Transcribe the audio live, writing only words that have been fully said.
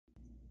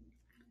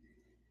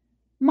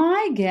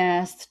My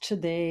guest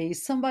today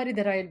is somebody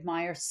that I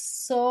admire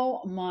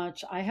so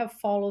much. I have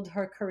followed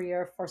her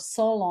career for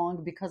so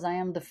long because I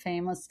am the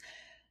famous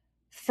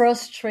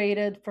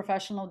frustrated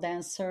professional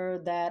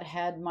dancer that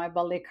had my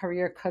ballet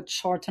career cut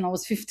short when I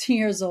was 15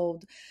 years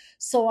old.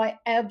 So I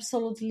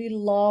absolutely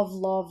love,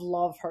 love,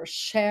 love her.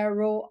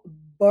 Cheryl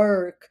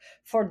Burke.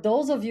 For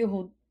those of you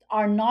who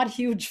are not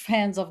huge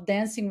fans of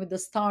Dancing with the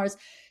Stars,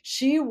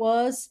 she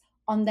was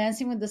on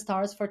Dancing with the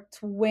Stars for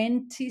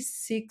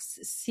 26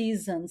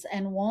 seasons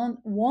and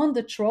won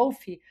the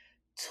trophy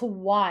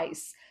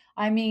twice.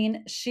 I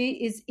mean,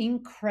 she is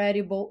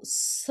incredible,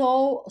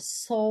 so,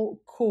 so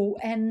cool.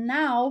 And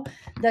now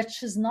that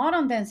she's not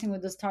on Dancing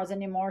with the Stars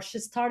anymore, she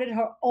started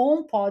her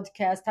own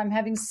podcast. I'm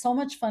having so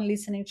much fun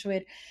listening to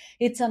it.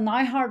 It's an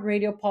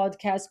iHeartRadio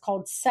podcast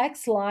called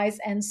Sex, Lies,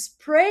 and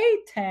Spray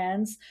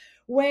Tans,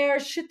 where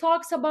she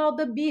talks about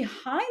the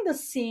behind the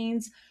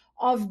scenes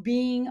of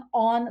being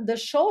on the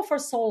show for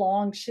so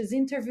long. She's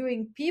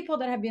interviewing people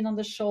that have been on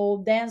the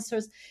show,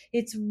 dancers.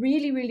 It's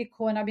really, really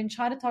cool. And I've been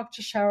trying to talk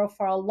to Cheryl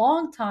for a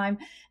long time.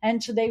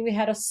 And today we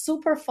had a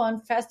super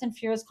fun, fast and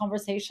furious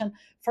conversation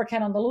for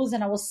Cat on the Loose.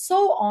 And I was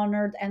so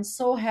honored and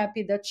so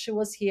happy that she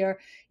was here.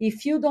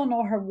 If you don't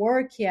know her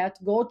work yet,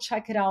 go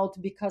check it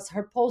out because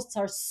her posts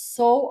are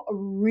so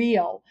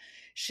real.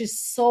 She's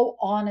so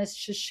honest.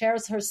 She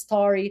shares her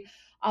story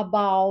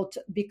about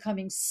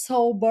becoming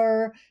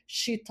sober.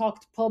 She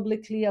talked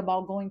publicly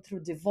about going through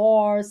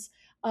divorce.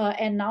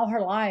 And now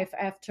her life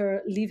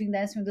after leaving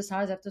Dancing with the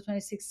Stars after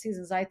 26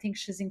 seasons. I think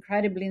she's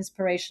incredibly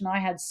inspirational. I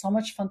had so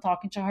much fun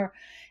talking to her.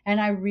 And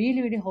I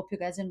really, really hope you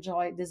guys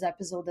enjoy this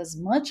episode as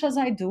much as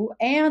I do.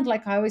 And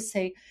like I always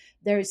say,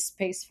 there is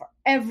space for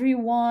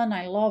everyone.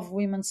 I love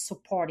women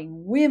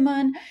supporting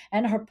women.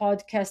 And her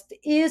podcast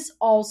is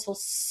also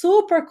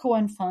super cool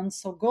and fun.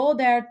 So go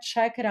there,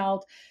 check it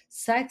out.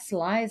 Sex,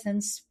 Lies,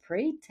 and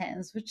Spray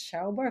Tans with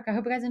Cheryl Burke. I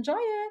hope you guys enjoy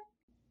it.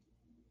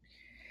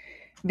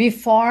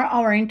 Before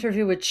our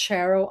interview with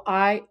Cheryl,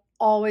 I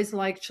always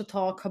like to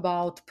talk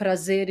about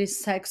Prazeres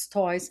Sex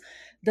Toys,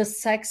 the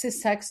sexy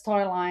sex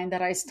toy line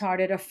that I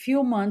started a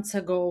few months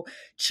ago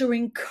to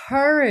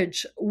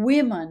encourage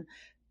women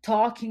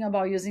talking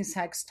about using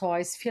sex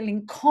toys,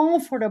 feeling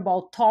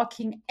comfortable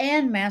talking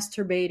and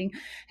masturbating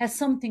as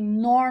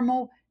something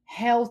normal,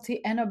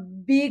 healthy, and a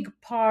big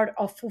part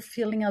of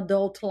fulfilling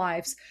adult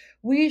lives.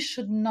 We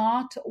should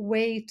not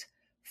wait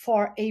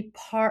for a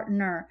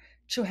partner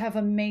to have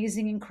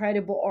amazing,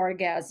 incredible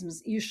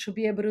orgasms. You should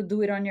be able to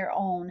do it on your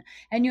own.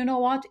 And you know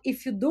what?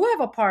 If you do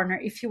have a partner,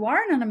 if you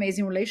are in an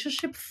amazing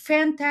relationship,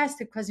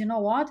 fantastic. Because you know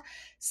what?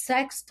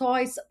 Sex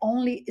toys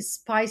only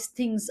spice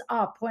things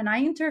up. When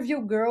I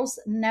interview girls,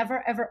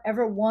 never, ever,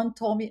 ever one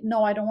told me,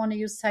 no, I don't want to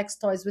use sex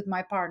toys with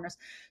my partners.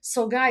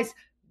 So, guys,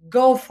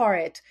 go for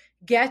it.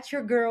 Get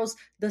your girls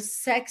the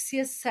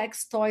sexiest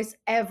sex toys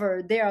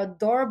ever. They are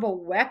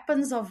adorable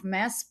weapons of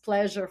mass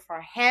pleasure for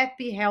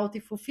happy, healthy,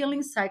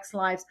 fulfilling sex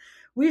lives.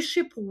 We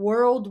ship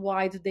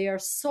worldwide. They are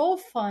so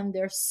fun.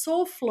 They're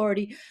so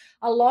flirty.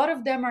 A lot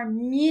of them are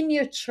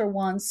miniature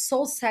ones,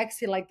 so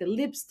sexy, like the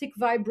lipstick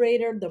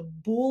vibrator, the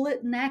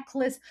bullet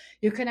necklace.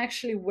 You can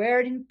actually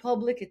wear it in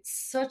public. It's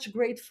such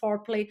great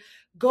foreplay.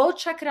 Go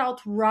check it out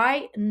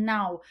right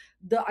now.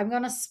 I'm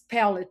going to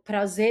spell it.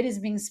 Prazeres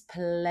means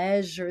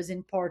pleasures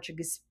in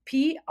Portuguese.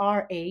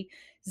 Prazeres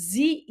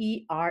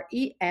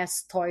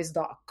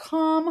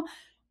toys.com.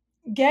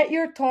 Get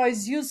your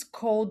toys, use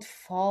code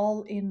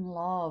Fall in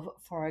Love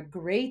for a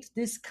great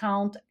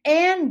discount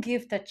and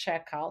gift at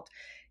checkout.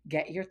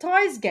 Get your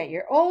toys, get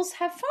your O's,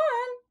 have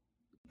fun.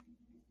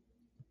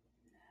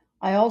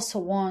 I also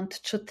want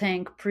to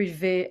thank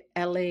Privé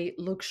LA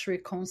Luxury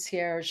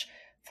Concierge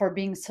for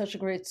being such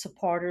great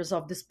supporters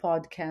of this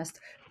podcast.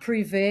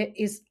 Privé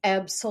is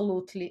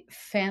absolutely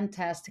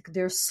fantastic.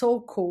 They're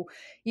so cool.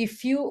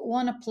 If you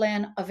want to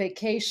plan a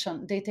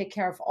vacation, they take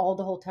care of all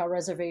the hotel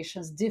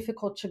reservations,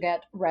 difficult to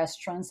get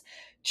restaurants,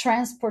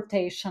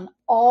 transportation,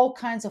 all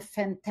kinds of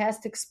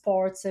fantastic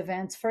sports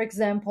events. For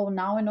example,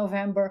 now in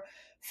November,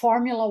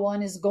 Formula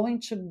One is going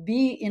to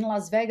be in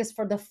Las Vegas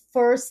for the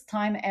first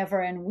time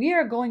ever, and we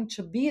are going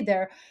to be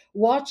there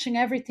watching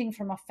everything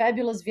from a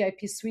fabulous VIP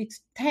suite.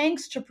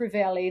 Thanks to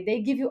Privé,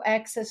 they give you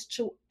access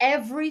to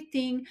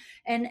everything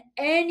and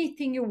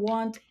anything you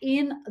want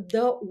in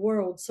the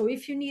world. So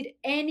if you need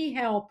any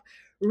help,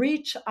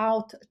 reach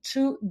out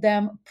to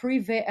them.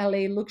 Privé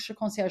Luxury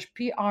Concierge,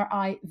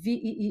 Priveela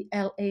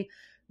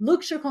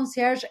Luxury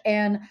Concierge,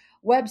 and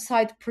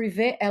website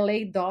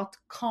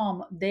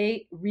privéla.com.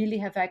 They really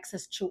have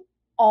access to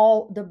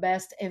all the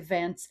best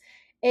events,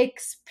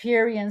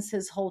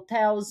 experiences,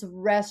 hotels,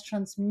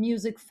 restaurants,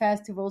 music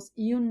festivals,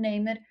 you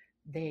name it,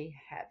 they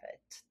have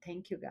it.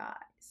 Thank you, guys.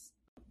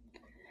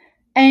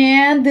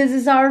 And this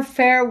is our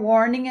fair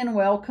warning and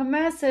welcome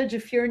message.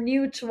 If you're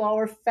new to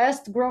our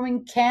fast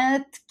growing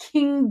cat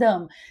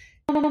kingdom,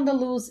 on the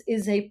Loose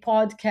is a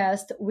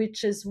podcast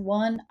which is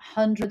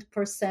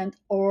 100%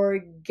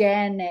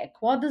 organic.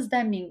 What does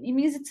that mean? It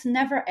means it's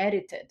never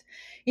edited.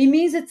 It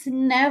means it's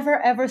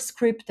never ever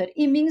scripted.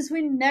 It means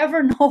we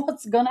never know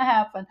what's going to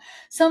happen.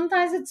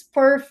 Sometimes it's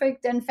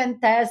perfect and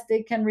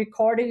fantastic and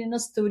recorded in a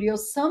studio.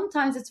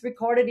 Sometimes it's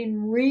recorded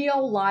in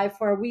real life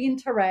where we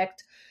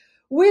interact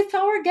with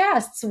our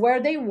guests, where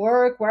they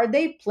work, where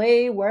they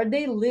play, where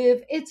they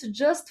live. It's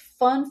just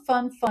fun,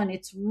 fun, fun.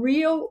 It's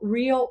real,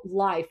 real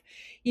life.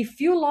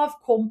 If you love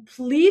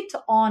complete,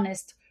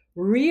 honest,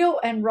 real,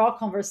 and raw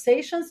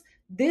conversations,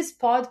 this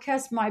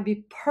podcast might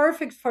be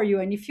perfect for you.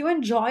 And if you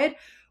enjoy it,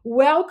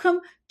 welcome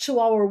to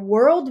our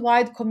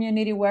worldwide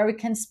community where we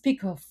can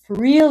speak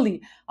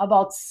freely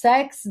about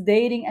sex,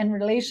 dating, and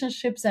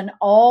relationships and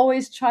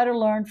always try to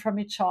learn from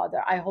each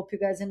other. I hope you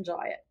guys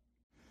enjoy it.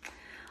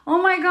 Oh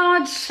my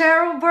God,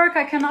 Cheryl, Burke,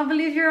 I cannot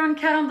believe you're on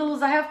Cat on the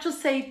Loose. I have to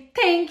say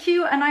thank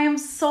you, and I am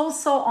so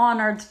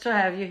honored to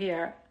have you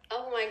here.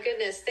 Oh my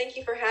goodness. Thank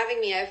you for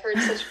having me. I've heard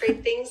such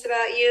great things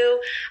about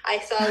you. I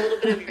saw a little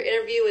bit of your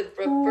interview with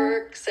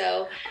Burke.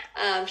 So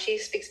she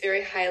speaks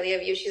very highly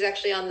of you. She's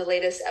actually on the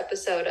latest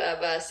episode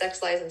of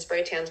Sex, Lies, and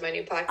Spray Tans, my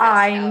new podcast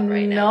out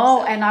right now.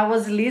 So. And I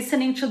was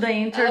listening to the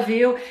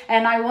interview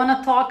and I want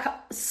to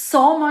talk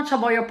so much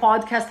about your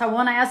podcast. I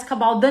want to ask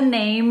about the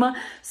name.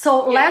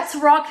 So let's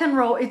rock and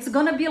roll. It's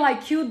going to be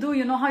like you do.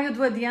 You know how you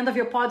do at the end of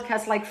your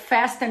podcast, like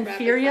Fast and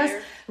Furious?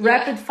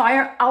 Rapid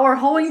fire. Our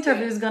whole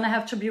interview is going to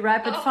have to be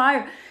rapid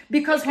fire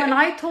because when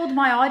I told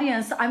my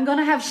audience I'm going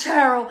to have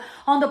Cheryl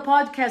on the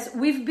podcast,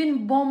 we've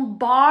been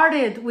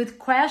bombarded with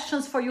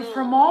questions for you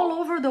from all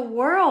over the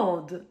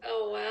world.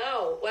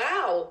 Oh,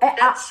 wow.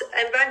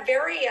 I'm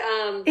very,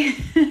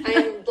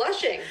 I'm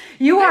blushing.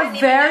 You are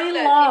very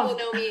loved.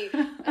 People know me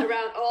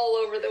around all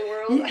over the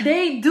world.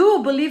 They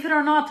do, believe it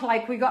or not.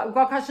 Like we got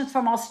questions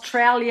from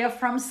Australia,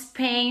 from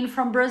Spain,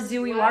 from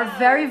Brazil. You are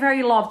very,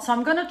 very loved. So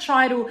I'm going to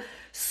try to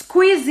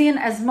squeeze in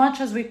as much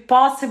as we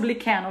possibly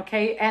can,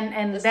 okay?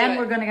 And then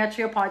we're gonna get to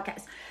your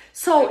podcast.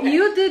 So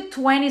you did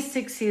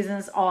 26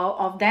 seasons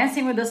of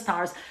Dancing with the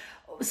Stars.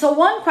 So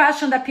one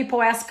question that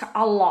people ask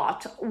a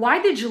lot: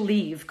 why did you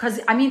leave?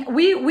 Because I mean,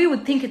 we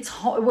would think it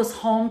was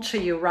home to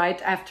you,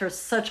 right? After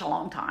such a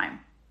long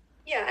time.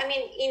 Yeah, I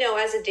mean,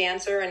 as a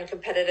dancer and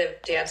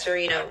competitive dancer,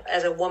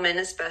 as a woman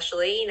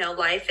especially,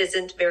 life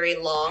isn't very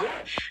long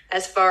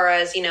as far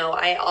as,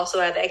 I also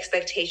have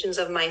expectations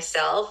of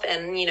myself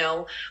and,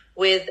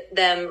 with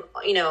them,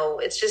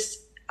 it's just,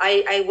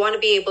 I want to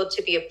be able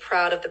to be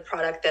proud of the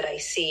product that I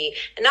see.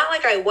 And not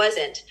like I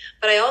wasn't,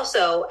 but I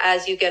also,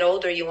 as you get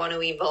older, you want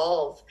to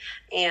evolve.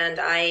 And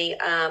I,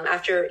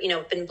 after,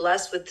 been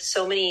blessed with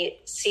so many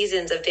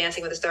seasons of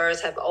Dancing with the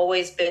Stars, have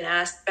always been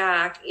asked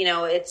back.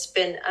 It's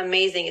been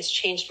amazing. It's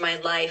changed my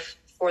life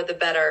for the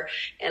better.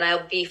 And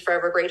I'll be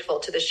forever grateful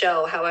to the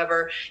show.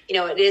 However,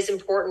 it is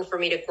important for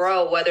me to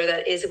grow, whether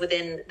that is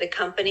within the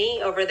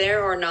company over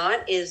there or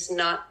not is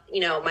not,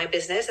 my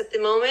business at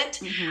the moment.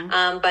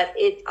 Mm-hmm. But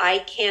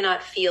I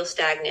cannot feel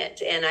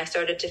stagnant. And I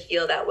started to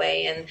feel that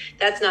way. And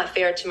that's not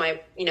fair to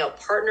my,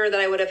 partner that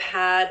I would have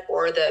had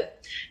or the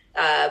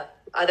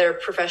other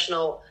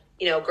professional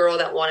girl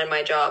that wanted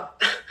my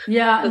job.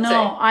 Yeah,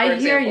 no, I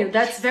hear you.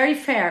 That's very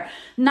fair.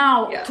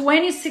 Now,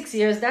 26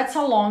 years, that's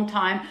a long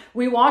time.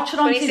 We watch it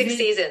on 26 TV.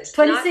 Seasons.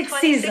 26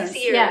 seasons.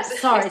 Years. Yeah,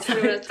 sorry.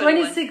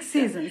 26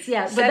 seasons.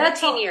 Yeah, but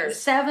that's 17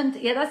 years.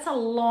 Yeah, that's a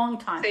long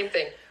time. Same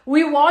thing.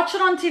 We watch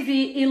it on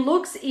TV. It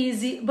looks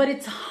easy, but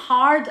it's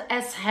hard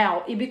as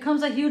hell. It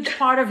becomes a huge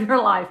part of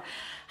your life.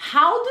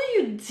 How do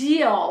you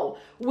deal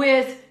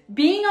with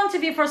being on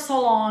TV for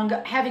so long,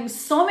 having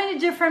so many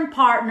different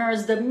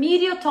partners, the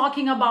media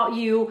talking about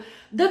you,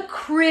 the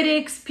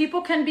critics,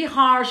 people can be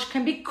harsh,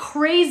 can be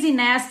crazy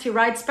nasty,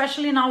 right?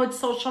 Especially now with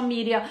social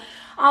media.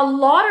 A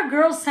lot of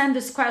girls send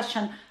this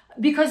question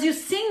because you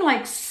seem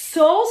like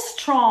so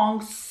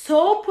strong,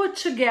 so put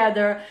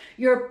together.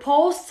 Your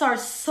posts are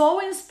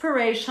so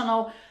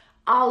inspirational.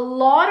 A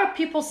lot of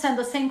people send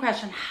the same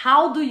question.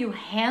 How do you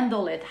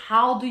handle it?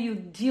 How do you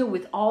deal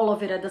with all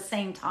of it at the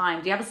same time?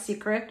 Do you have a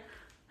secret?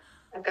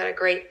 I've got a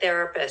great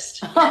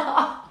therapist.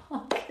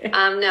 Okay.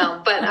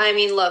 No, but I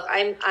mean, look,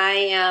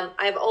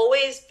 I've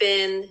always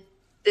been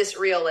this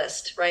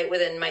realist, right,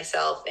 within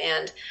myself.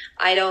 And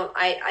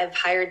I've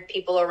hired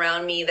people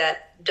around me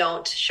that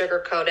don't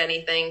sugarcoat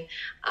anything,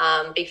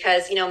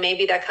 because,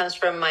 maybe that comes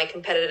from my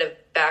competitive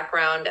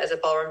background as a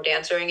ballroom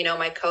dancer. And,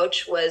 my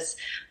coach was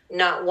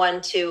not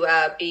one to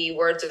be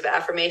words of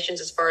affirmations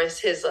as far as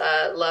his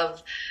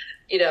love,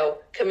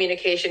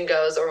 communication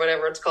goes or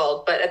whatever it's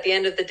called. But at the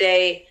end of the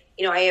day,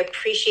 I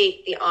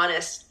appreciate the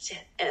honesty,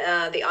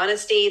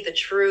 the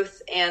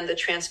truth, and the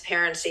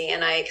transparency.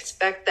 And I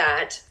expect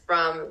that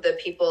from the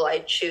people I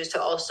choose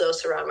to also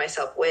surround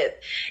myself with.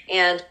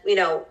 And,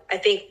 I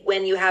think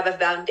when you have a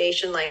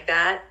foundation like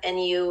that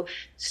and you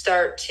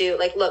start to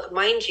look,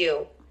 mind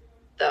you,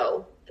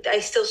 though, I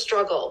still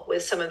struggle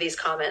with some of these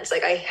comments.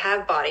 Like I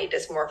have body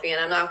dysmorphia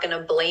and I'm not going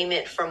to blame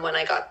it from when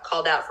I got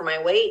called out for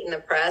my weight in the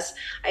press.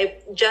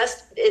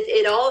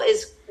 It all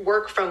is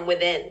work from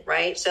within.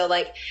 Right. So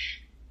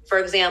For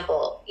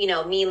example,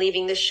 me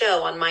leaving the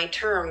show on my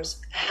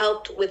terms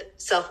helped with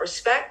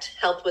self-respect,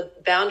 helped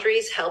with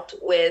boundaries, helped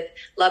with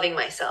loving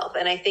myself.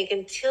 And I think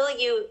until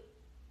you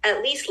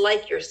at least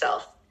like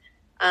yourself,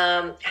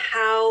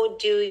 how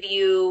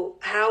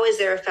is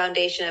there a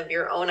foundation of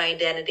your own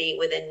identity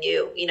within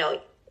you?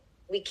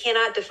 We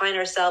cannot define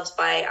ourselves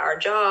by our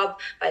job,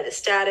 by the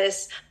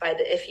status,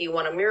 if you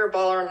want a mirror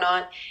ball or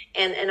not.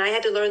 And I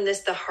had to learn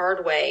this the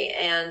hard way.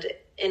 And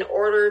in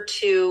order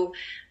to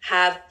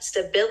have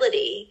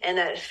stability and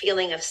that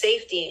feeling of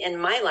safety in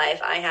my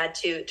life, I had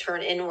to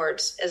turn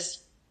inwards. As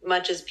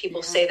much as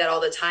people say that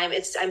all the time,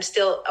 I'm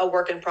still a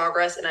work in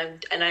progress,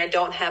 and I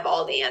don't have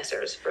all the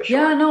answers for sure.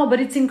 Yeah, no, but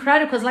it's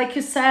incredible because, like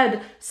you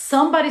said,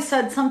 somebody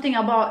said something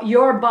about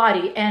your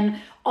body,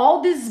 and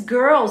all these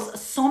girls,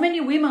 so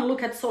many women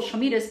look at social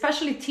media,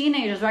 especially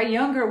teenagers, right?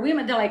 Younger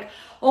women, they're like,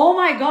 oh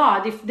my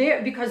God,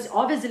 because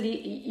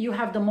obviously you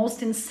have the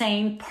most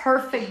insane,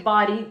 perfect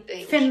body,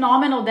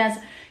 phenomenal dance.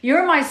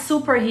 You're my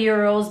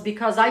superheroes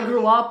because I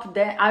grew up,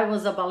 I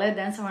was a ballet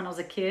dancer when I was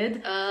a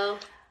kid.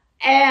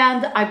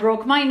 And I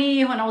broke my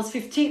knee when I was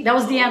 15. That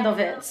was the end of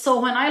it.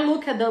 So when I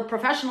look at the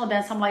professional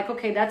dance, I'm like,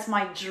 okay, that's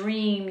my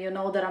dream,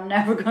 that I'm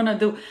never going to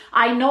do.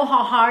 I know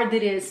how hard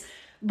it is.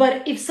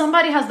 But if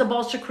somebody has the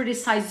balls to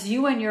criticize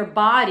you and your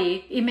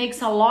body, it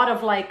makes a lot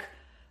of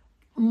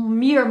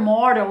mere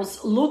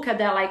mortals look at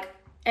that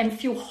and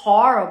feel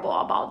horrible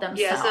about themselves.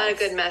 Yeah, it's not a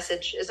good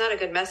message. It's not a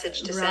good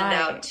message to send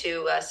out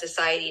to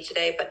society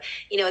today. But,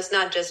 it's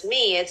not just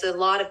me. It's a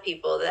lot of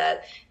people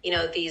that,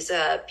 these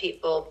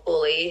people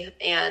bully.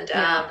 And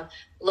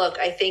look,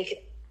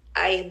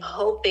 I'm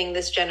hoping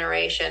this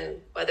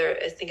generation, I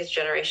think it's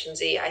Generation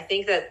Z, I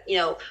think that,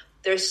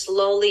 they're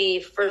slowly,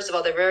 first of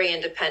all, they're very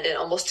independent,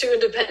 almost too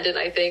independent,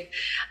 I think,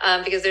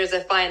 because there's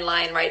a fine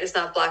line, right? It's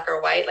not black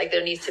or white.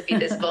 There needs to be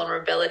this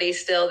vulnerability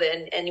still.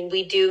 And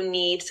we do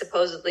need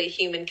supposedly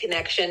human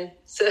connection.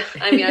 So,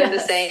 I'm the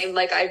same,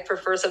 I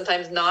prefer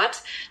sometimes not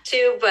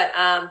to, but,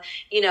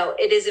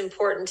 it is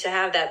important to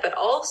have that. But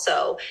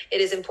also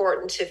it is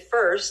important to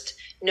first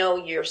know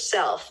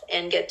yourself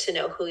and get to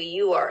know who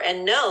you are,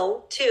 and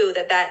know too,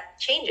 that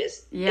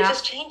changes. Yeah, it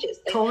just changes.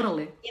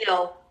 Totally.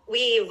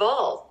 We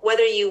evolve.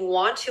 Whether you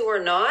want to or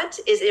not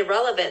is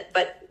irrelevant,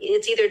 but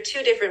it's either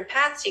two different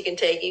paths you can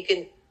take. You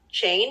can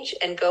change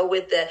and go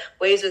with the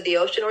waves of the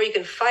ocean, or you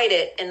can fight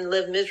it and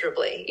live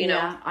miserably,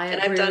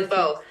 I've done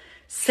both.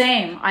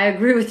 Same. I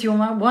agree with you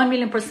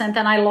 1,000,000%.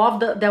 And I love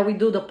that we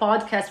do the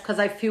podcast because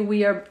I feel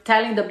we are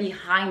telling the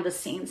behind the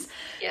scenes.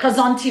 Because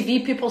on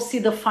TV, people see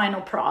the final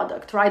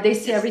product, right? They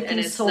see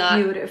everything so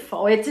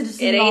beautiful. It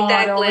ain't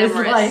that always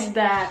glamorous. Like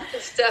that.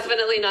 It's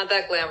definitely not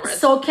that glamorous.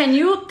 So can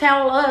you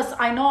tell us,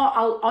 I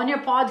know on your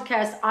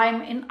podcast,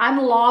 I'm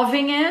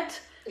loving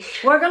it.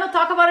 We're going to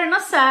talk about it in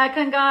a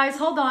second, guys.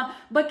 Hold on.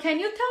 But can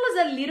you tell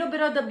us a little bit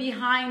of the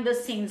behind the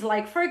scenes?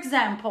 For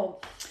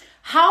example,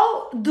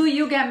 how do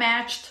you get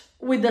matched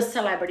with the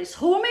celebrities?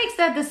 Who makes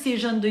that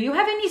decision? Do you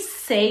have any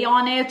say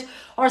on it?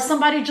 Or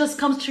somebody just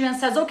comes to you and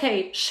says,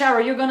 okay,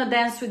 Cheryl, you're going to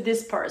dance with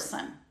this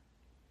person?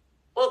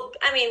 Well,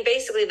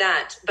 basically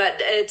that, but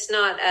it's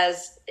not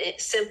as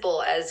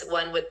simple as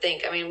one would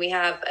think. We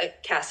have a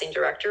casting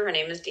director. Her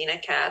name is Dina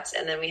Katz.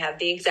 And then we have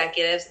the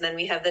executives, and then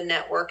we have the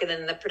network, and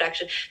then the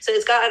production. So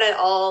it's got it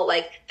all,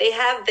 they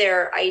have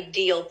their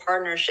ideal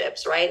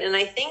partnerships, right? And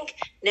I think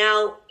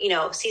now,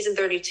 season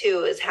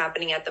 32 is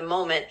happening at the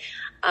moment.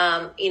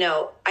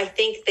 I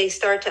think they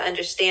start to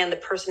understand the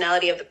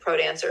personality of the pro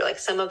dancer.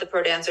 Some of the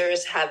pro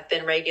dancers have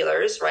been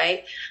regulars,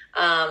 right?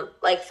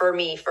 For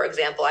me, for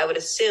example, I would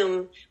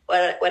assume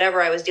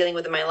whatever I was dealing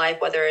with in my life,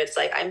 whether it's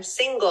I'm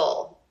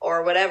single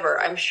or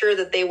whatever, I'm sure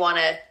that they want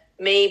to,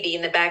 maybe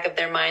in the back of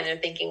their mind, they're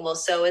thinking, well,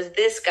 so is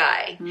this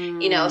guy,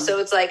 so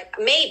it's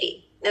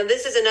maybe. Now,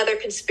 this is another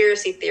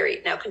conspiracy theory.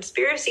 Now,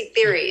 conspiracy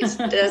theories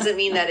doesn't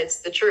mean that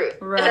it's the truth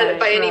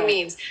by any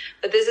means.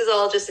 But this is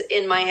all just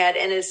in my head,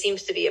 and it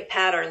seems to be a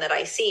pattern that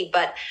I see.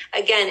 But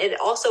again, it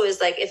also is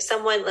if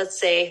someone, let's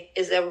say,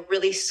 is a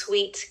really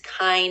sweet,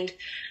 kind,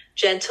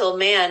 gentle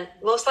man,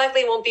 most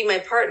likely won't be my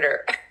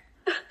partner.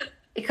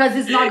 Because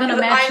it's not going to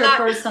match your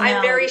personality.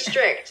 I'm very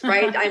strict,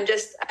 right?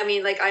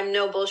 I'm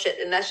no bullshit.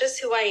 And that's just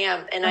who I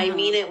am. And I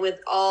mean it with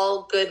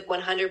all good,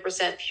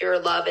 100% pure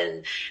love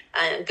and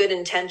good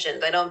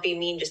intentions. I don't be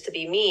mean just to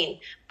be mean.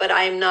 But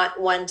I'm not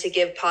one to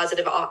give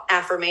positive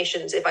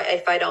affirmations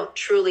if I don't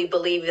truly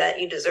believe that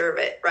you deserve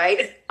it,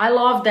 right? I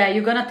love that.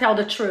 You're going to tell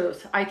the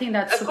truth. I think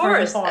that's super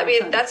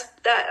important. That's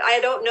that. I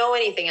don't know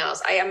anything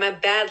else. I am a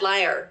bad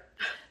liar.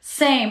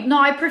 Same. No,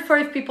 I prefer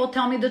if people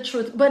tell me the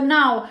truth. But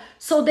now,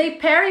 so they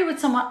pair you with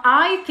someone.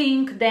 I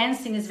think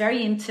dancing is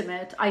very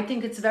intimate. I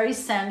think it's very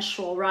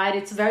sensual, right?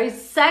 It's very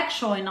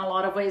sexual in a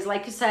lot of ways.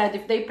 Like you said,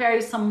 if they pair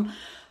you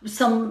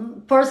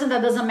some person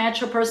that doesn't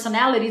match your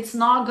personality, it's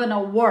not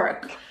gonna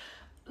work.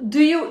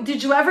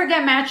 Did you ever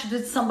get matched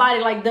with somebody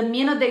the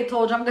minute they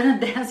told you I'm gonna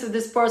dance with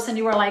this person,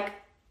 you were like,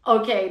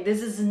 okay,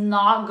 this is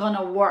not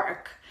gonna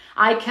work.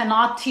 I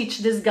cannot teach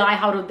this guy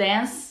how to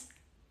dance.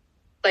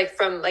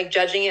 From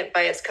judging it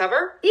by its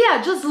cover?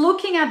 Yeah, just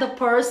looking at the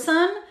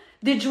person,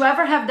 Did you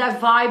ever have that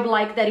vibe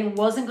like that it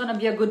wasn't going to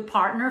be a good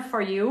partner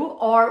for you,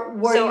 or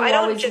were So you I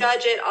don't always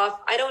judge it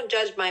off. I don't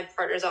judge my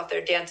partners off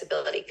their dance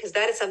ability, because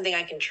that is something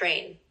I can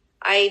train.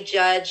 I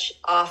judge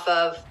off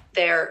of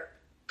their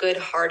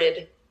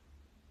good-hearted,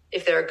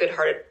 if they're a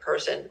good-hearted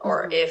person,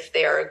 or if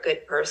they are a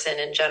good person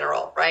in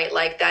general, right?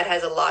 Like that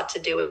has a lot to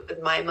do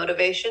with my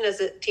motivation as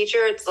a teacher.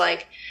 It's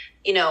like,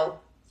 you know,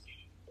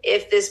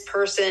 if this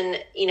person,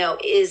 you know,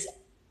 is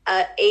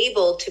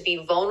able to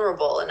be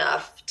vulnerable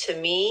enough to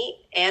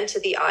me and to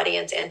the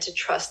audience and to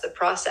trust the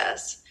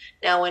process.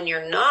 Now, when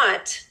you're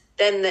not,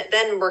 then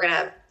we're going to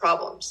have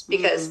problems,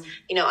 because,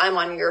 you know, I'm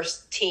on your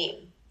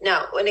team.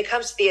 Now, when it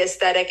comes to the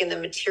aesthetic and the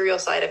material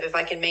side of if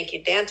I can make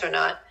you dance or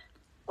not,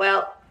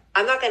 well,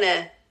 I'm not going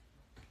to,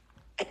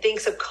 I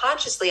think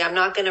subconsciously, I'm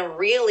not going to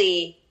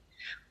really,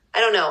 I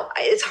don't know.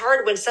 It's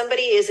hard when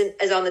somebody is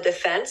on the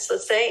defense,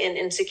 let's say, and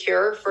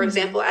insecure, for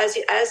example, as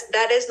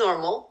that is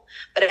normal.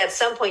 But at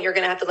some point, you're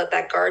going to have to let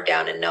that guard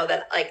down and know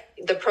that, like,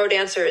 the pro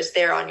dancer is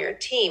there on your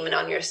team and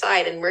on your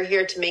side, and we're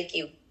here to make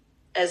you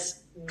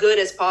as good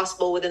as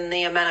possible within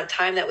the amount of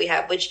time that we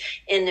have,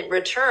 which in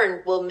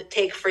return will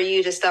take for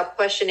you to stop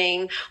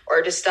questioning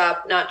or to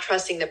stop not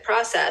trusting the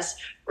process,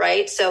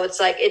 right? So it's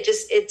like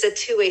it's a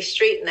two-way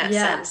street in that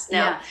sense.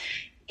 Now,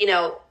 you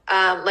know,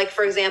 like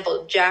for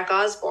example, Jack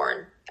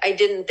Osborne. I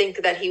didn't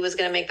think that he was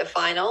going to make the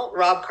final.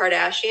 Rob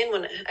Kardashian,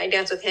 when I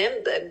danced with him,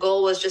 the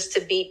goal was just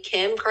to beat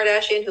Kim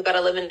Kardashian, who got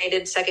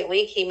eliminated second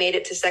week. He made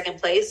it to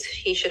second place.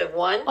 He should have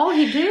won. Oh,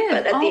 he did.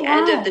 But at the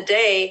end of the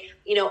day,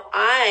 you know,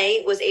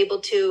 I was able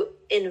to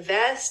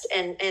invest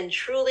and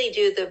truly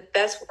do the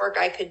best work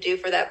I could do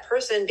for that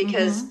person,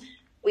 because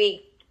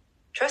we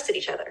trusted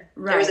each other.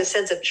 Right. There was a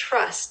sense of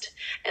trust.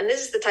 And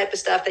this is the type of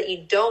stuff that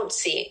you don't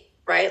see,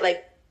 right?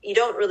 Like, you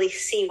don't really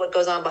see what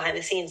goes on behind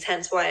the scenes,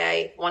 hence why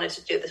I wanted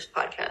to do this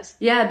podcast.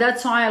 Yeah,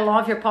 that's why I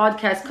love your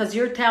podcast, because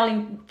you're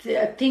telling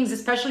things,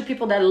 especially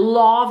people that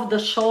love the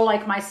show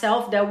like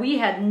myself, that we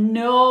had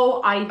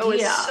no idea. Oh,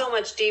 it's so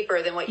much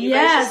deeper than what you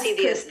guys just see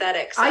the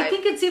aesthetic side. I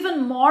think it's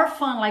even more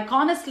fun. Like,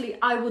 honestly,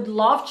 I would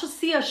love to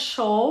see a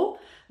show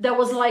that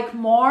was like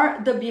more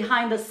the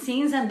behind the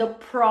scenes and the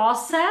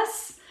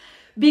process.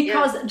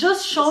 Because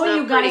just showing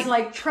you guys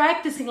like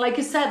practicing, like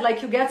you said,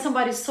 like you get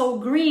somebody so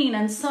green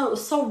and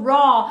so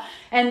raw,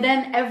 and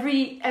then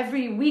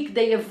every week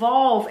they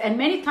evolve, and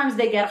many times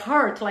they get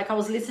hurt. Like I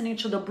was listening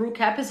to the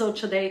Burke episode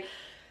today.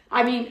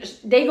 I mean,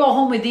 they go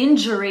home with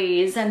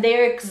injuries and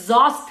they're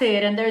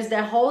exhausted, and there's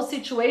that whole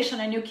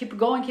situation, and you keep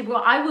going.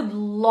 I would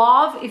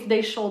love if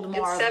they showed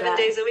more of that. 7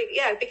 days a week.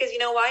 Yeah, because you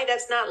know why?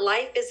 That's not,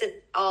 life isn't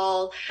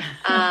all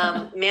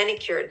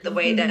manicured the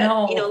way that,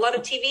 you know, a lot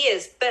of TV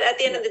is. But at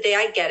the end of the day,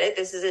 I get it.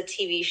 This is a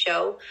TV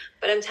show.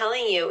 But I'm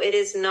telling you, it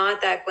is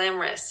not that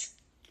glamorous.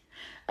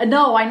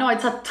 No, I know.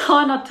 It's a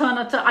ton.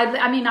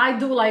 I mean, I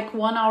do like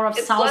 1 hour of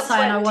salsa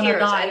and I want to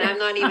die. And I'm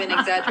not even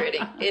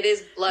exaggeraring. It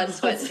is blood,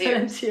 sweat,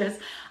 and tears.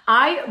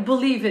 I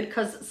believe it,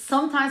 because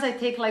sometimes I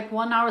take like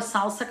 1 hour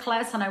salsa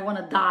class and I want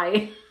to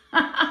die.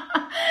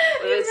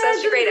 It's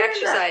such a great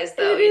exercise,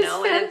 though, you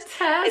know, and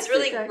it's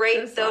really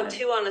great, though,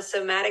 too, on a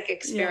somatic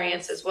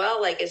experience as well.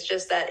 Like, it's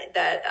just that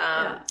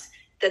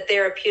the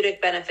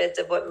therapeutic benefits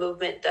of what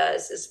movement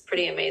does is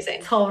pretty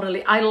amazing.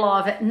 Totally. I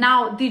love it.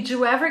 Now, did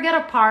you ever get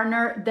a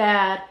partner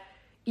that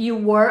you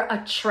were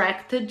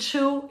attracted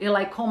to? You're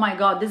like, oh my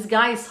God, this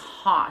guy is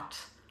hot.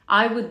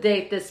 I would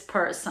date this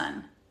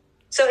person.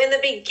 So in the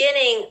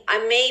beginning,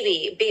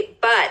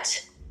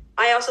 but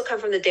I also come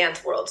from the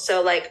dance world.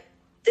 So like,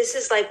 this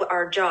is like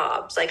our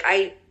jobs. Like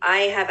I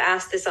have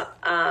asked this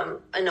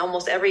in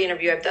almost every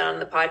interview I've done on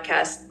the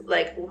podcast,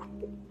 like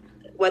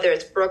whether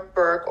it's Brooke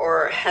Burke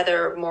or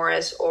Heather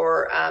Morris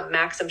or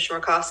Maxim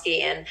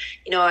Shmerkovsky. And,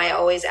 you know, I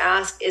always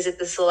ask, is it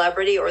the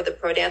celebrity or the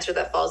pro dancer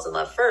that falls in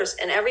love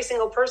first? And every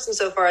single person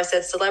so far has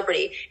said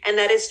celebrity. And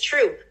that is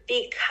true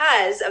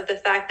because of the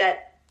fact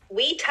that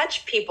we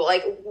touch people.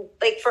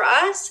 Like for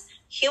us,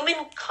 human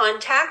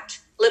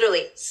contact,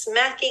 literally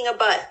smacking a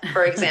butt,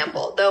 for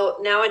example, though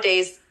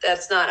nowadays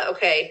that's not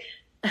okay.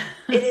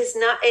 It is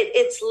not,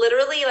 it's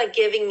literally like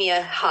giving me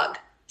a hug.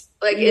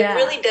 Like it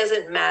really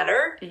doesn't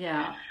matter.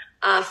 Yeah.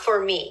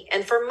 For me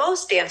and for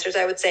most dancers,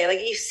 I would say, like,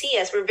 you see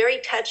us, we're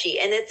very touchy,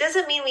 and it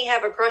doesn't mean we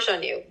have a crush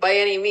on you by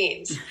any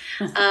means.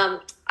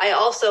 I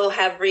also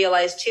have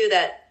realized too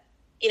that,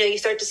 you know, you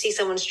start to see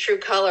someone's true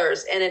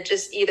colors, and it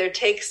just either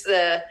takes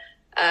the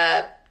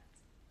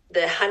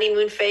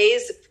honeymoon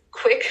phase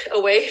quick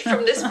away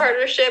from this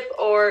partnership,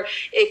 or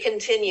it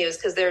continues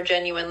because they're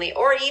genuinely,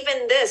 or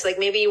even this, like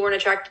maybe you weren't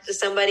attracted to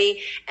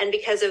somebody, and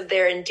because of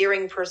their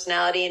endearing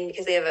personality and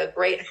because they have a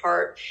great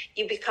heart,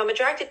 you become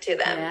attracted to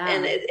them.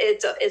 And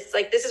it's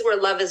like, this is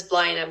where Love is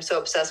Blind. I'm so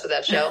obsessed with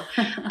that show.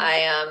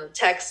 I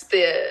text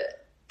the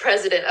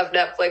president of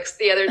Netflix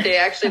the other day,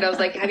 actually, and I was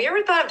like, have you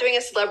ever thought of doing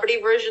a celebrity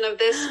version of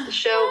this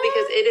show?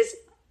 Because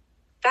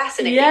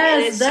fascinating.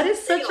 And Yes, it's so that is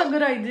such a real.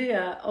 good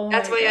idea. Oh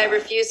That's my why I God.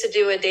 refuse to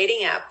do a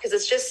dating app, because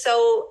it's just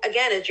so,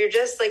 again, you're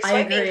just like I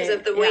swiping because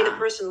of agree. the way the Yeah.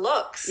 person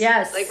looks, like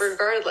Yes.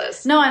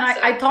 regardless. No, and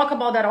I So talk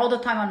about that all the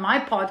time on my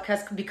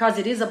podcast because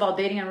it is about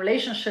dating and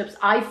relationships.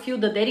 I feel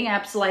the dating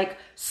apps, like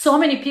so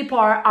many people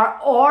are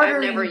I've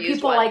never ordering used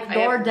people one. like I have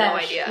no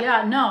DoorDash. idea.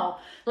 Yeah, no.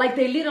 Like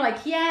they literally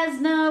like, yes,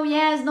 no.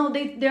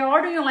 They're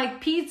ordering like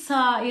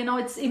pizza,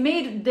 it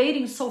made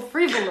dating so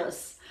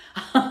frivolous.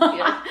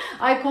 Yeah.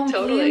 I completely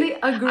Totally.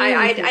 agree with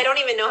I you. don't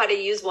even know how to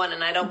use one,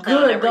 and I don't plan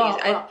on Good. ever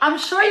using. I'm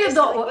sure I you just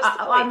feel like, don't. what's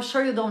the point? I'm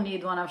sure you don't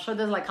need one. I'm sure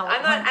there's like a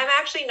I'm not. I'm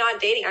actually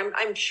not dating.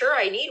 I'm sure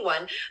I need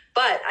one,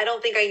 but I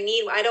don't think I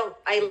need. I don't.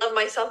 I love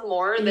myself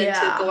more than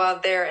to go Yeah.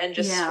 out there and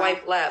just Yeah.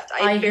 swipe left.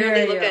 I I hear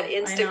barely look you. at I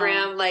know.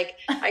 Instagram. Like,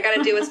 I got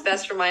to do what's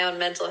best for my own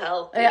mental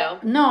health.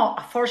 No,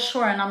 for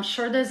sure. And I'm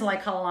sure there's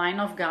like a line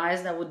of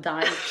guys that would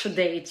die to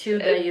date you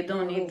that you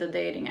don't need the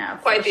dating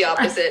app. Quite For the sure.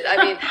 opposite. I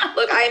mean,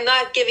 look, I'm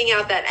not giving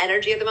out that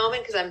energy at the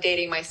moment because I'm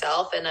dating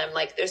myself, and I'm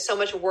like, there's so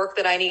much work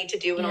that I need to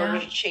do in order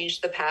to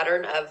change the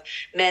pattern of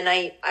men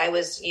I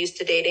was used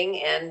to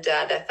dating, and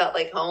that felt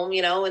like home,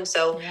 and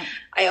so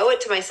I owe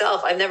it to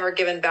myself. I've never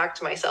given back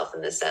to myself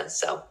in this sense,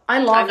 so I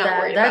love I'm not that.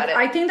 worried about it.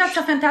 I think that's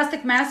a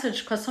fantastic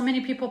message because so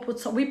many people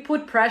we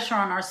put pressure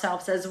on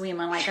ourselves as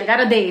women. Like I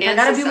gotta date, I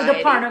gotta be with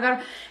a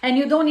partner, and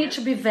you don't need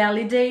to be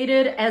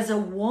validated as a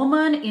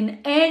woman in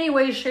any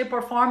way, shape,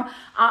 or form.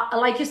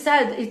 Like you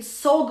said, it's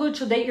so good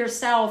to date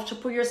yourself, to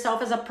put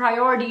yourself as a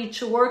priority,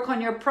 to work on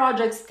your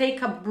projects,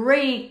 take a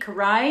break,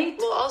 right?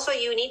 Well, also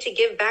you need to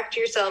give back to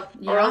yourself,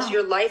 or else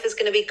your life is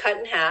going to be cut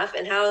in half.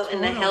 And how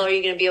in the hell are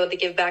you going to be able to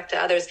give back to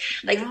others?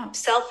 Like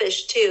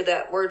selfish too.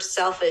 That word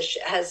selfish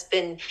has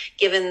been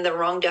given the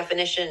wrong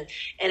definition,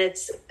 and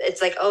it's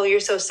like, oh, you're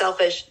so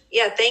selfish.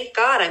 Yeah, thank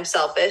God I'm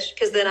selfish,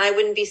 because then I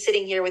wouldn't be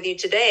sitting here with you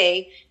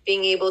today,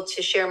 being able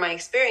to share my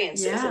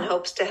experiences in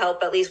hopes to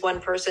help at least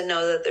one person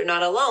know that they're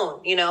not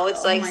alone.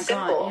 It's like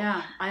simple. God.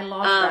 Yeah, I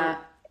love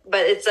that.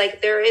 But it's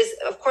like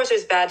of course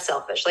there's bad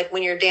selfish, like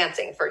when you're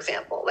dancing, for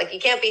example. Like you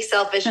can't be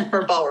selfish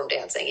for ballroom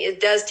dancing. It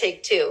does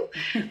take two.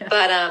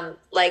 But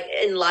like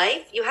in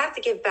life, you have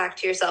to give back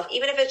to yourself,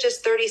 even if it's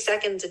just 30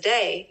 seconds a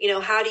day.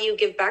 How do you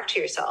give back to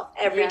yourself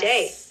every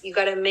day? You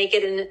got to make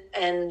it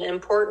an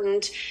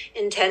important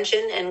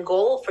intention and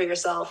goal for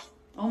yourself.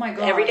 Oh my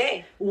God! Every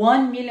day,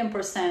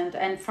 1,000,000%,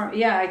 and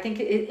I think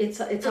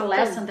it's a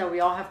lesson that we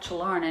all have to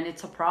learn, and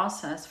it's a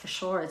process for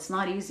sure. It's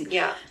not easy.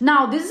 Yeah.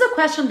 Now, this is a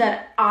question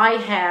that I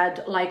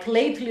had like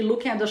lately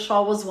looking at the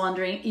show. I was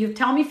wondering. You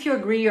tell me if you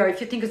agree or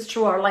if you think it's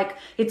true, or like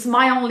it's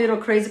my own little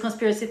crazy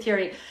conspiracy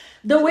theory.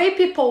 The way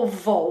people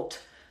vote,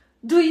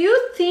 do you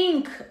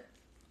think?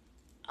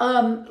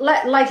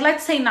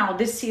 Let's say now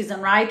this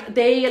season, right?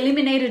 They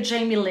eliminated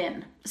Jamie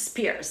Lynn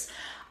Spears.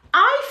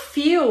 I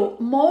feel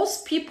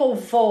most people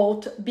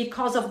vote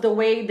because of the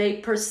way they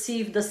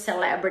perceive the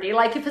celebrity.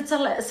 Like if it's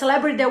a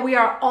celebrity that we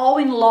are all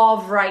in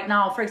love right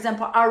now, for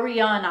example,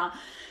 Ariana,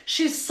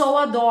 she's so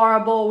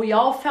adorable. We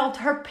all felt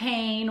her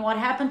pain. What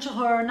happened to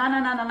her? No.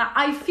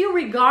 I feel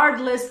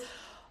regardless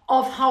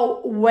of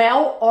how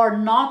well or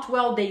not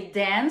well they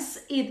dance,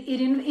 it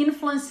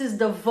influences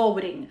the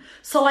voting.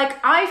 So like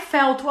I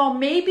felt, well,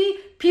 maybe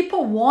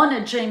people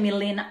wanted Jamie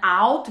Lynn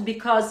out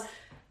because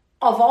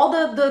of all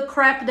the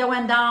crap that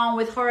went down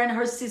with her and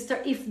her sister.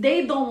 If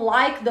they don't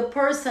like the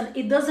person,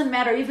 it doesn't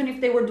matter. Even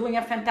if they were doing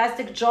a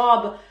fantastic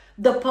job,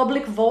 the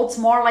public votes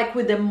more like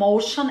with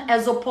emotion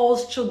as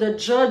opposed to the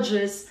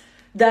judges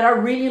that are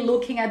really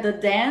looking at the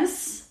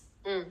dance.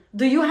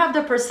 Do you have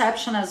the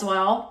perception as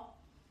well?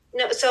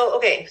 No. So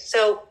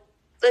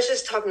let's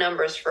just talk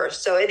numbers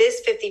first. So it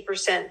is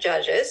 50%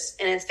 judges,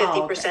 and it's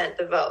 50%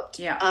 the vote.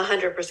 Yeah,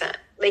 100%.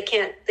 They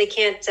can't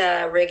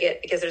rig it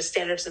because there's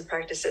standards and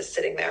practices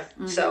sitting there.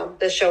 Mm-hmm. So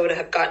the show would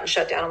have gotten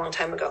shut down a long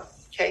time ago.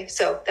 Okay,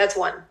 so that's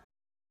one.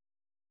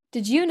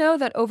 Did you know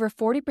that over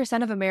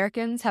 40% of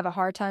Americans have a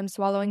hard time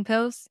swallowing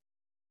pills?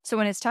 So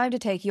when it's time to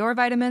take your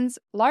vitamins,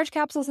 large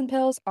capsules and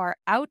pills are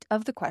out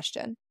of the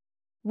question.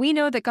 We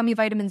know that gummy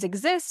vitamins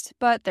exist,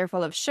 but they're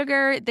full of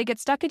sugar, they get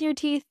stuck in your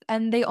teeth,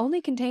 and they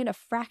only contain a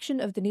fraction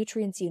of the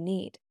nutrients you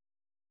need.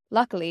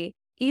 Luckily,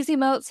 Easy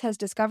Melts has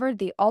discovered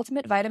the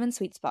ultimate vitamin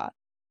sweet spot.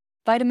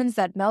 Vitamins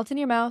that melt in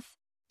your mouth,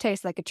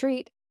 taste like a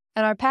treat,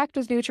 and are packed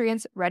with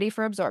nutrients ready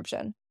for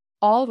absorption,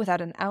 all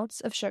without an ounce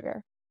of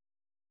sugar.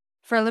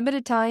 For a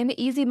limited time,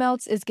 Easy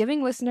Melts is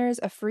giving listeners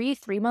a free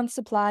 3-month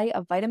supply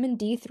of vitamin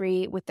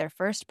D3 with their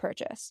first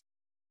purchase.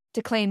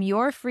 To claim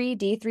your free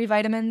D3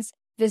 vitamins,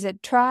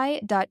 visit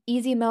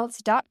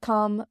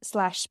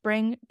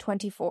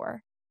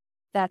try.easymelts.com/spring24.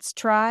 That's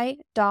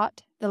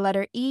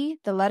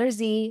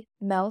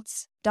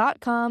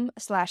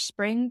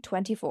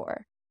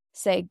melts.com/spring24.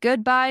 Say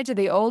goodbye to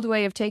the old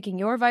way of taking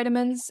your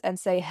vitamins and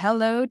say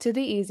hello to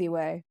the easy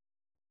way.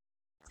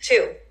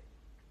 2.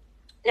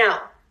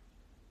 Now,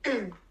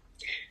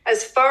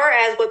 as far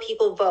as what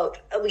people vote,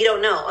 we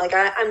don't know. Like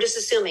I'm just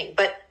assuming,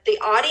 but the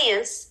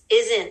audience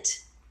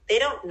isn't they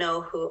don't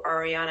know who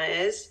Ariana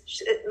is.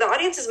 The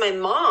audience is my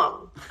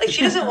mom. Like,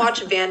 she doesn't watch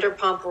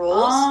Vanderpump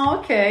Rules. Oh,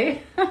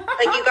 okay. Like,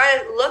 you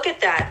got to look at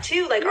that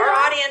too. Like, our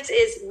audience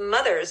is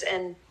mothers,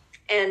 and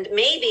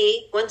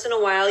maybe once in a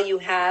while you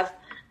have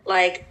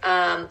like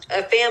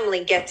a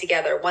family get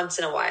together once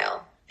in a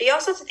while. But you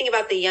also have to think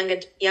about the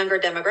younger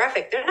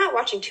demographic. They're not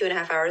watching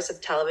 2.5 hours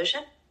of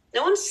television.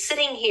 No one's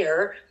sitting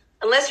here,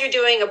 unless you're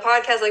doing a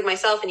podcast like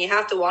myself and you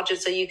have to watch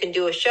it so you can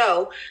do a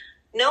show.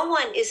 No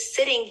one is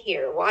sitting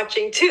here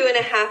watching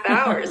 2.5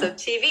 hours of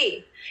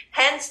TV.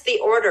 Hence the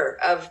order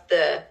of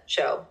the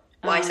show.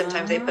 Why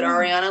sometimes they put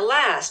Ariana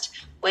last.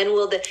 When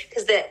will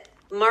because that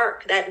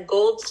mark, that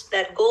gold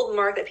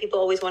mark that people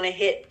always want to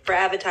hit for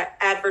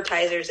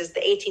advertisers is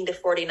the 18 to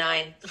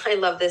 49. I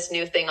love this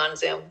new thing on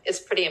Zoom. It's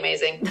pretty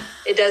amazing.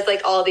 It does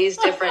like all these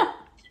different,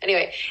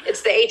 anyway,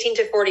 it's the 18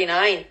 to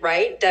 49,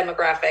 right?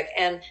 Demographic.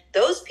 And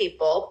those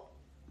people,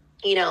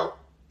 you know,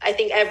 I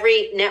think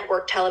every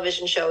network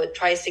television show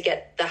tries to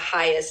get the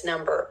highest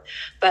number.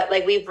 But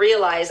like we've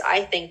realized,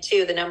 I think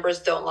too, the numbers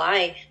don't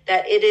lie,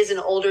 that it is an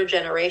older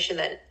generation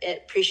that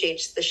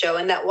appreciates the show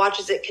and that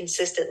watches it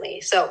consistently.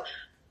 So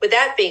with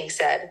that being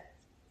said,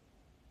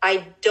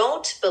 I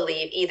don't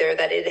believe either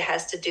that it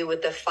has to do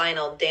with the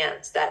final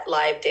dance, that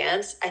live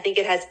dance. I think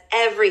it has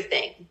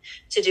everything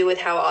to do with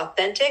how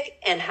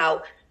authentic and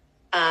how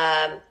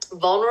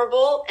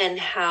vulnerable and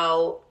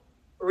how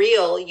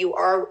real you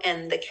are,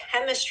 and the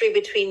chemistry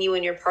between you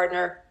and your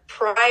partner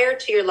prior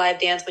to your live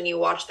dance when you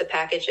watch the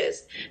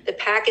packages. The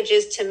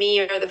packages to me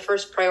are the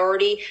first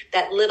priority.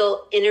 That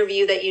little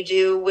interview that you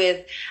do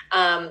with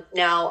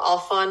now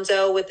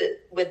Alfonso with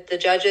the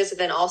judges, and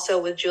then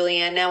also with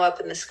Julianne now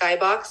up in the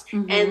skybox.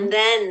 And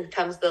then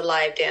comes the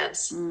live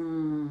dance.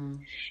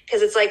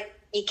 Because it's like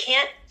you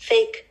can't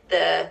fake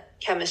the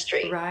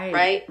chemistry.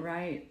 Right.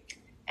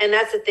 And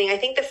that's the thing. I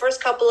think the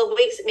first couple of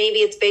weeks, maybe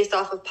it's based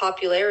off of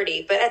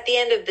popularity. But at the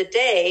end of the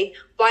day,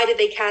 why did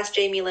they cast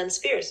Jamie Lynn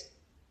Spears?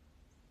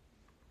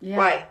 Yeah.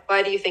 Why?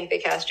 Why do you think they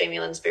cast Jamie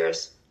Lynn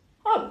Spears?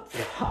 Well,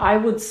 I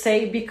would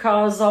say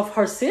because of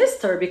her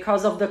sister,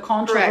 because of the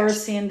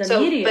controversy in the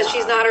media. But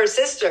she's not her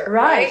sister.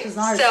 Right? She's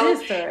not her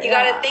sister. You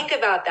got to think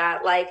about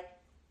that. Like,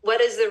 what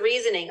is the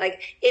reasoning?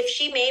 Like, if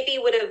she maybe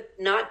would have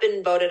not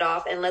been voted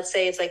off, and let's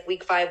say it's like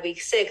week 5,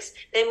 week 6,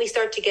 then we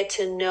start to get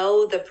to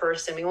know the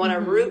person. We want to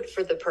root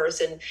for the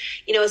person.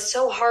 You know, it's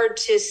so hard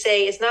to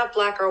say. It's not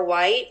black or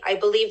white. I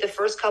believe the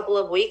first couple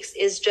of weeks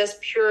is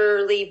just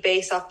purely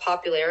based off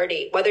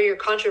popularity. Whether you're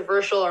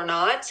controversial or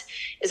not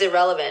is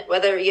irrelevant.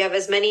 Whether you have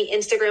as many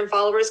Instagram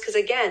followers, because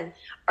again,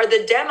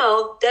 the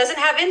demo doesn't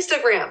have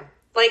Instagram.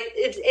 Like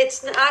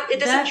it's not. It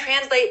doesn't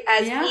translate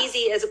as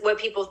easy as what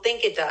people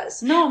think it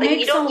does. No, like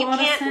makes you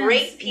can't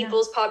rate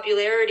people's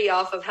popularity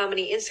off of how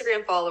many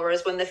Instagram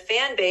followers when the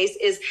fan base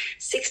is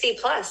 60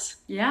 plus.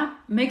 Yeah,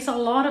 makes a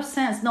lot of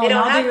sense. No,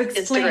 now that you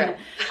explain it.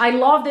 I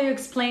love that you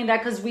explain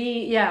that, because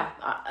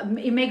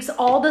it makes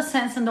all the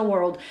sense in the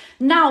world.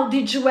 Now,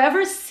 did you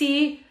ever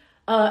see,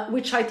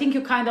 which I think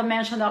you kind of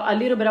mentioned a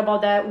little bit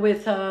about that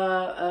with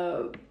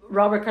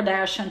Robert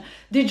Kardashian?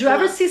 Did you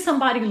ever see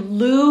somebody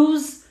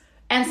lose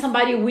and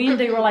somebody win?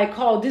 They were like,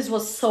 oh, this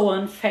was so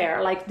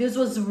unfair. Like, this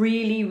was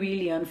really,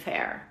 really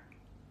unfair.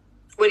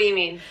 What do you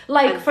mean?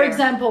 Like, unfair? For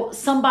example,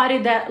 somebody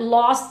that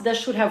lost that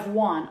should have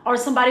won. Or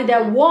somebody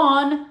that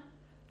won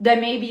that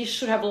maybe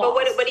should have lost.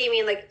 But what do you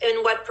mean? Like, in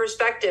what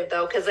perspective,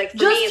 though? Because, like, for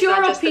just me, it's your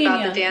not just opinion.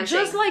 about the dancing.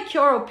 Just like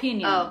your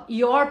opinion.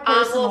 Your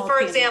personal well, for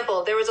opinion.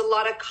 example, there was a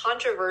lot of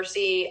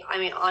controversy. I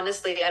mean,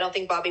 honestly, I don't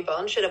think Bobby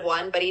Bones should have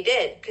won, but he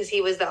did, because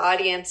he was the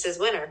audience's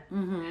winner.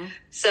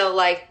 So,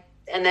 like,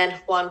 and then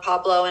Juan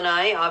Pablo and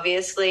I,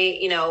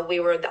 obviously, you know, we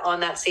were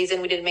on that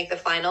season. We didn't make the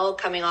final,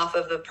 coming off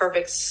of a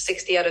perfect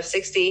 60 out of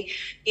 60,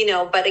 you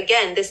know. But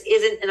again, this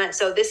isn't,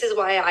 so this is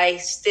why I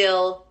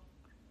still,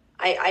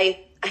 I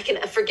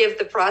can forgive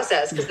the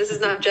process, because this is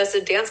not just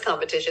a dance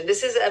competition.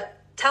 This is a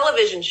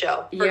television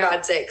show, for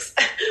God's sakes.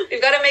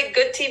 We've got to make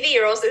good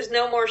TV, or else there's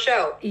no more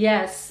show.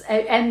 Yes,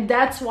 and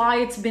that's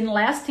why it's been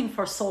lasting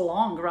for so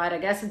long, right? I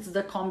guess it's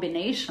the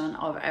combination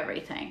of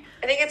everything.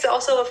 I think it's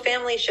also a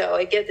family show.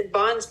 It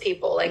bonds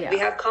people. Like, we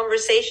have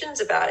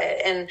conversations about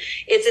it, and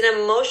it's an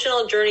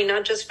emotional journey,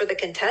 not just for the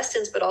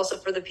contestants, but also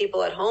for the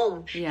people at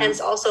home.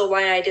 Hence also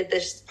why I did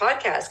this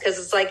podcast, because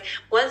it's like,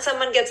 when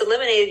someone gets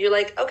eliminated, you're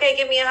like, okay,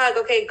 give me a hug.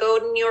 Okay, go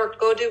to New York,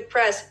 go do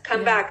press,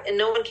 come back, and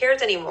no one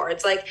cares anymore.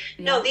 It's like,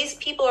 no, these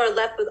people are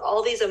left with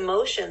all these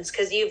emotions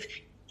because you've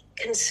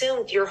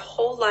consumed your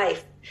whole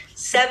life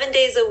 7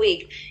 days a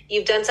week.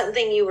 You've done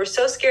something you were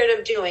so scared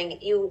of doing.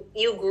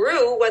 You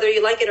grew, whether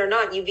you like it or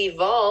not. You've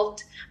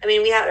evolved. I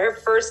mean, we had our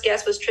first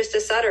guest was Trista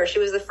Sutter. She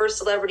was the first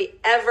celebrity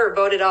ever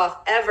voted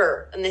off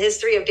ever in the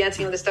history of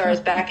Dancing with the Stars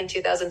back in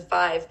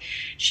 2005.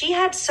 She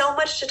had so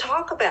much to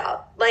talk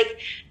about. Like,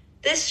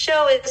 this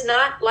show is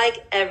not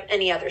like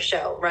any other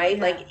show, right?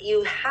 Like,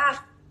 you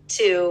have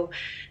to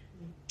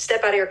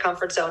step out of your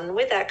comfort zone. And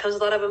with that comes a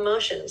lot of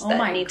emotions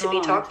that need to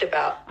be talked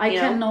about. I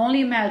can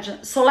only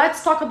imagine. So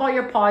let's talk about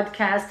your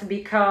podcast,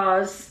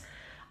 because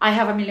I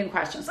have a million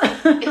questions.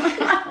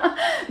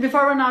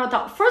 Before we're not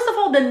talk. First of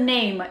all, the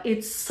name,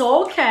 it's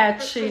so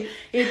catchy.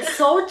 It's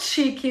so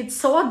cheeky. It's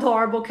so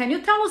adorable. Can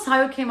you tell us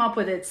how you came up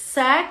with it?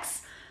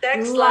 Sex,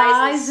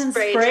 lies, and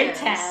spray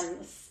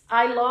tans.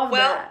 I love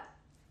that.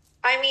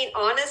 I mean,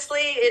 honestly,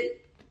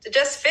 it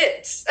just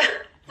fits.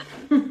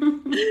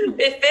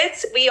 It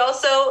fits. We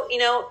also,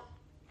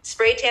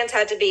 spray tans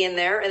had to be in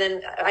there. And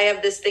then I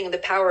have this thing, the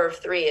power of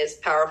 3 is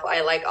powerful.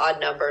 I like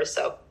odd numbers,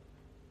 so.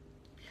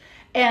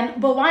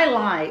 But why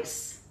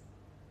lies?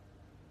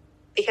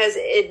 Because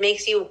it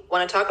makes you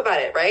want to talk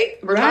about it, right?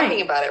 We're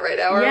talking about it right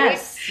now, aren't we?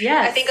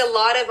 Yes. I think a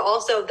lot of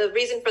also the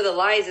reason for the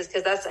lies is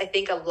because I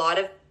think a lot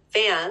of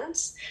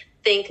fans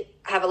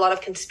have a lot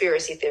of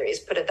conspiracy theories,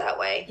 put it that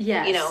way.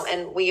 Yes.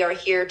 And we are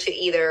here to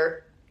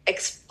either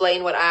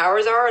explain what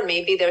ours are, and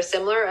maybe they're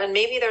similar, and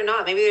maybe they're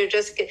not. Maybe they're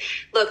just,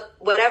 look,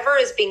 whatever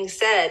is being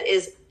said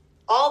is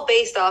all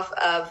based off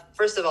of,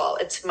 first of all,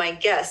 it's my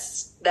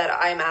guests that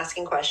I'm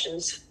asking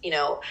questions,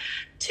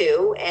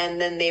 to,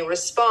 and then they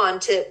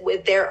respond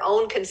with their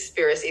own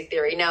conspiracy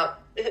theory. Now,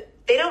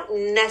 they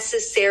don't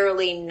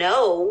necessarily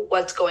know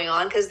what's going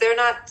on because they're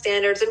not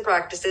standards and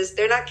practices.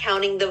 They're not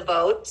counting the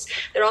votes.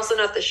 They're also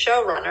not the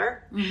showrunner.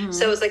 Mm-hmm.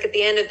 So it's like at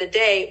the end of the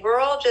day,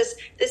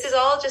 this is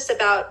all just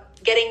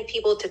about getting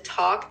people to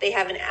talk. They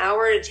have an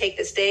hour to take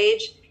the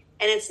stage,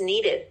 and it's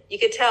needed. You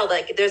could tell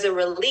like there's a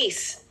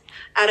release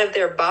out of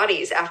their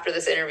bodies after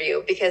this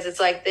interview, because it's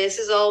like this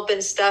has all been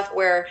stuff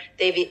where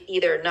they've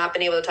either not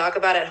been able to talk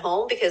about at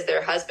home because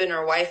their husband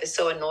or wife is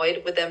so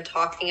annoyed with them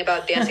talking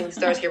about Dancing with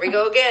the Stars. Here we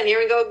go again. Here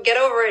we go. Get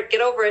over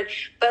it.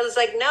 But it's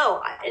like,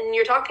 no. And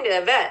you're talking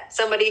to a vet,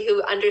 somebody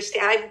who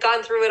understands. I've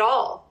gone through it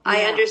all. Yeah.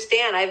 I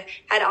understand. I've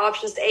had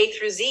options A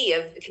through Z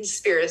of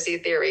conspiracy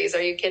theories.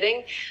 Are you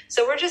kidding?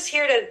 So we're just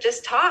here to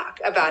just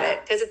talk about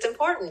it because it's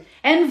important.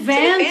 And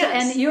vent,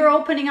 and you're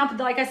opening up,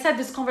 like I said,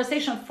 this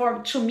conversation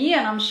to me,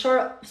 and I'm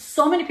sure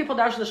so many people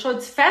that watch the show.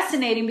 It's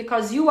fascinating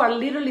because you are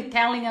literally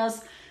telling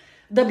us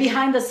the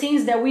behind the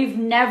scenes that we've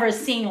never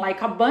seen,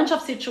 like a bunch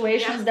of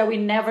situations that we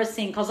never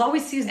seen, because all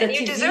we see is the and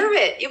you TV. Deserve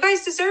it. You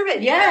guys deserve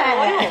it.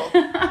 Yeah.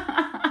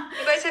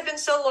 You guys have been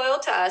so loyal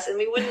to us, and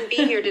we wouldn't be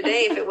here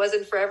today if it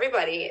wasn't for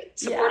everybody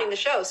supporting the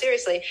show,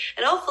 seriously.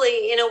 And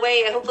hopefully, in a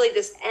way,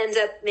 this ends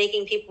up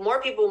making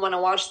more people want to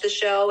watch the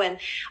show. And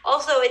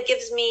also it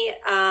gives me,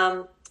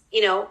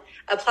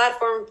 a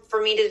platform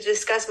for me to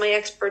discuss my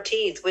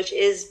expertise, which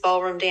is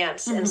ballroom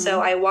dance. Mm-hmm. And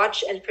so I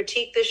watch and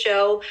critique the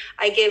show.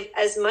 I give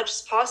as much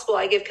as possible.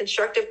 I give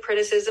constructive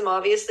criticism.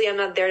 Obviously, I'm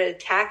not there to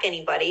attack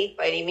anybody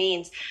by any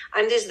means.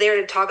 I'm just there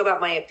to talk about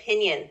my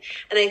opinion.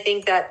 And I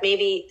think that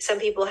maybe some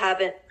people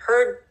haven't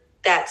heard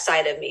that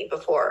side of me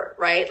before,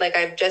 right? Like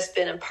I've just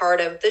been a part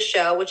of the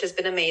show, which has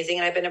been amazing.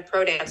 And I've been a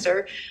pro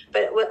dancer,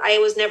 but I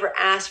was never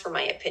asked for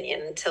my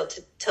opinion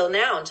until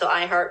now, until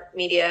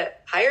iHeartMedia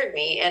hired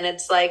me. And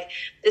it's like,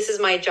 this is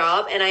my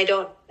job. And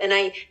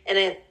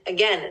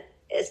again,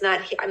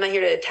 I'm not here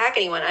to attack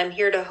anyone. I'm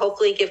here to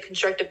hopefully give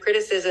constructive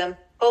criticism.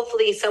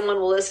 Hopefully someone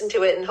will listen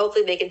to it and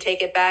hopefully they can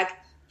take it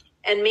back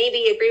and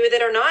maybe agree with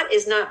it or not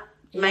is not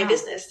my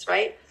business,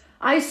 right?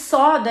 I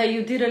saw that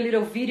you did a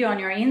little video on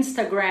your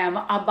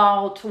Instagram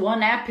about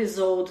one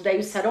episode that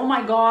you said, oh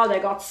my God, I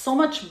got so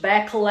much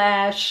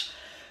backlash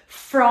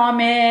from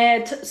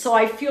it. So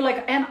I feel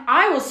like, and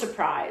I was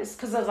surprised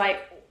because I was like,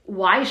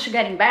 why is she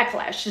getting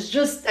backlash? It's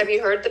just... Have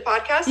you heard the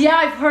podcast? Yeah,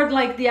 I've heard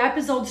like the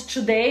episodes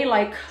today.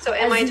 Like, so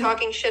am I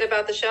talking shit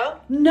about the show?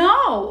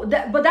 No,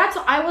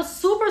 I was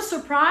super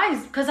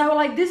surprised because I was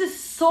like, this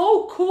is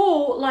so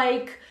cool.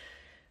 Like,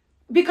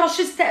 because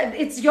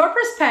it's your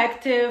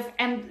perspective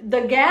and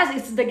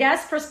it's the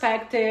guest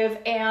perspective.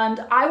 And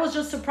I was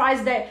just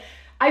surprised that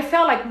I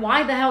felt like,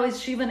 why the hell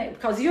is she even,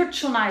 because you're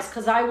too nice.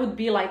 Because I would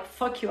be like,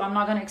 fuck you, I'm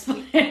not going to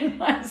explain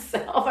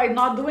myself. I'm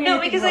not doing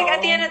anything because wrong. Like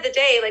at the end of the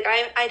day, like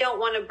I don't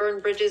want to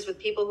burn bridges with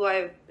people who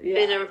I've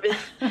been,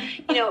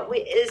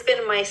 it's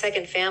been my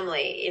second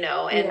family,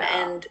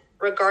 and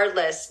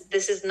regardless,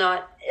 this is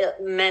not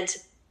meant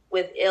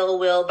with ill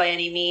will by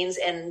any means.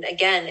 And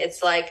again,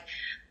 it's like,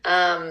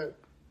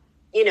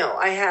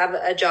 I have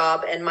a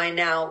job, and my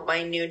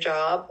new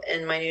job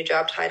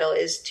title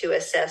is to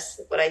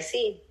assess what I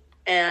see.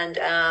 And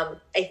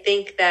I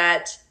think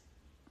that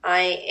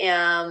I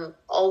am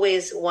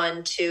always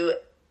one to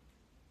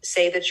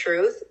say the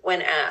truth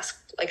when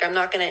asked. Like, I'm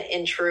not going to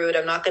intrude.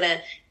 I'm not going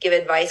to give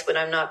advice when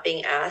I'm not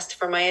being asked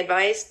for my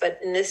advice. But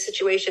in this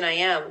situation, I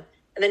am.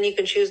 And then you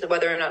can choose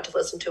whether or not to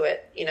listen to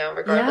it,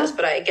 regardless. Yeah.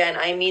 But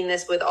I mean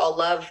this with all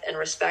love and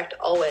respect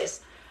always.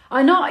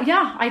 I know,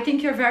 yeah, I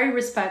think you're very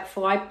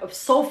respectful.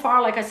 So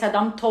far, like I said,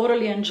 I'm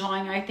totally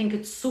enjoying it. I think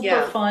it's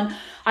super fun.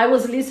 I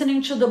was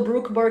listening to the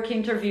Burke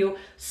interview,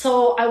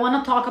 so I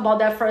want to talk about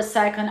that for a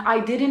second.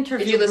 I did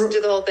interview... Did you listen to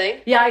the whole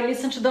thing? Yeah, I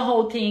listened to the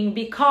whole thing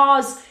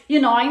because,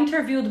 I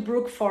interviewed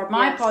Burke for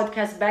my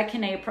podcast back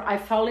in April. I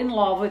fell in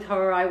love with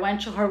her. I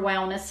went to her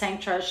wellness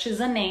sanctuary. She's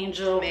an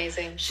angel.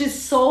 Amazing. She's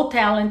so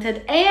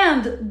talented.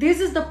 And this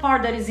is the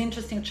part that is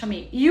interesting to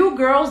me. You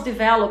girls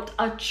developed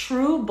a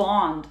true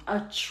bond,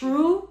 a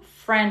true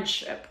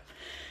friendship.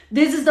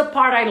 This is the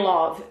part I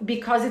love,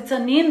 because it's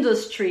an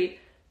industry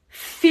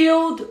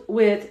filled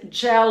with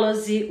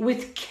jealousy,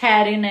 with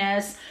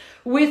cattiness,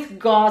 with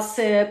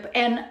gossip.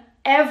 And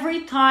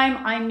every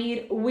time I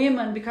meet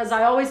women, because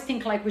I always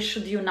think like we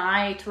should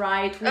unite,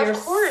 right? We are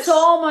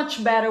so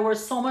much better. We're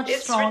so much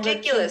stronger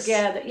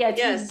together. Yeah,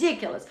 it's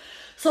ridiculous.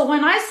 So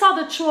when I saw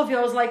the two of you,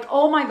 I was like,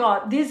 oh my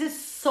God, this is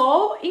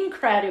so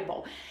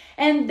incredible.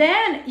 And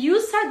then you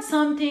said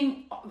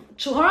something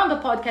to her on the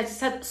podcast. You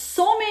said,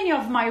 so many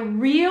of my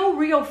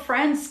real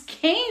friends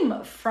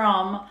came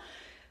from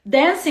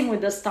Dancing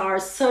with the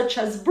Stars, such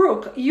as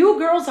Brooke. You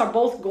girls are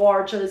both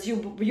gorgeous.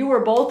 You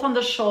were both on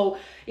the show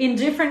in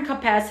different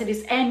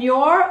capacities, and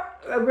your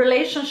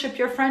relationship,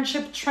 your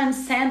friendship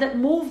transcended,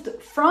 moved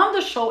from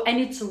the show, and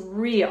it's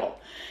real.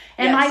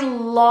 And I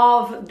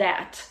love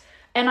that.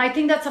 And I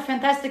think that's a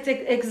fantastic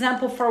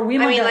example for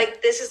women. I mean,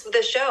 like, this is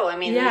the show. I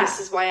mean, this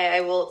is why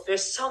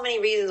there's so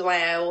many reasons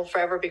why I will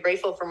forever be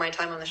grateful for my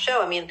time on the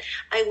show. I mean,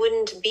 I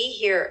wouldn't be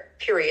here,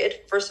 period,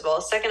 first of all.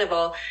 Second of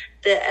all,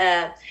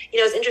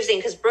 it's interesting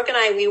because Brooke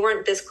and we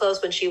weren't this close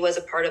when she was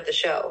a part of the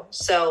show.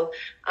 So,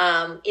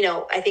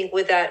 I think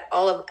with that,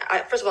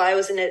 first of all, I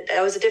was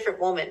a different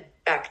woman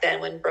back then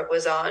when Brooke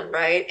was on,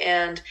 right?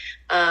 And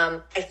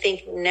I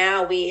think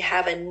now we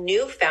have a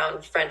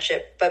newfound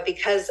friendship, but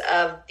because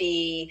of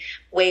the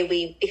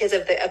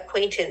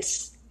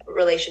acquaintance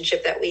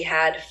relationship that we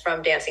had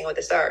from Dancing with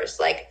the Stars.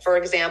 Like, for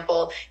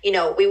example,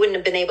 we wouldn't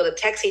have been able to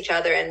text each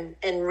other and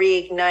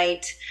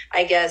reignite,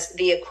 I guess,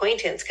 the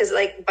acquaintance. Because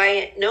like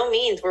by no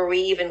means were we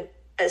even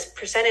as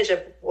percentage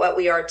of what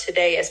we are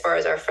today as far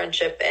as our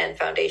friendship and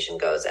foundation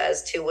goes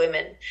as two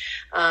women.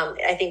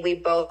 I think we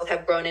both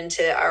have grown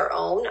into our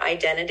own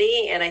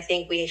identity, and I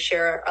think we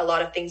share a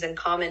lot of things in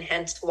common,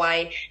 hence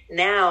why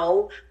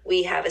now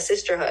we have a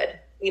sisterhood,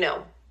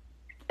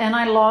 And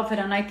I love it,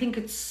 and I think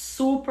it's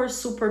super,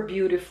 super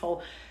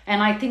beautiful.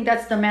 And I think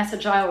that's the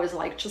message I always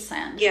like to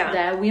send. Yeah.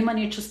 That women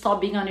need to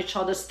stop being on each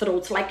other's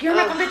throats. Like, you're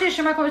my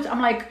competition, my competition.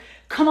 I'm like,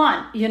 come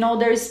on.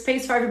 There is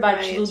space for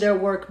everybody to do their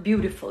work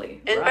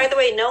beautifully. And by the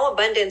way, no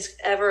abundance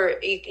ever.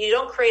 You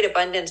don't create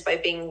abundance by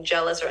being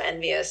jealous or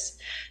envious.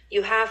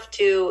 You have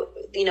to,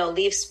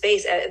 leave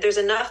space. There's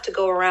enough to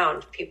go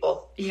around,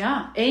 people.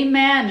 Yeah.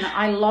 Amen.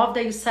 I love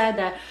that you said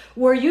that.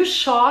 Were you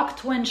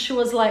shocked when she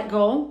was let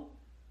go?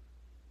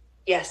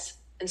 Yes.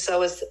 And so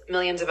was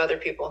millions of other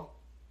people.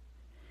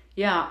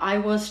 Yeah, I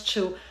was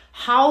too.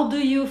 How do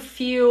you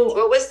feel?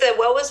 What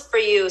was for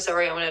you?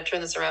 Sorry, I'm going to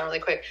turn this around really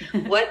quick.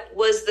 What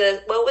was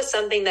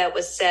something that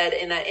was said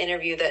in that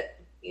interview that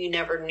you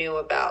never knew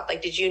about?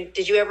 Like, did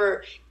you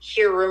ever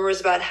hear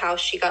rumors about how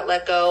she got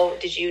let go?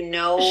 Did you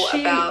know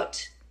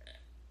about?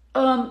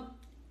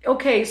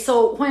 Okay,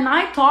 so when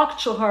I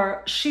talked to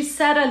her, she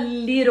said a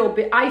little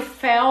bit. I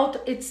felt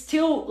it's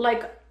still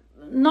like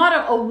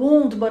not a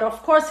wound, but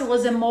of course it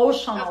was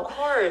emotional. Of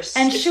course.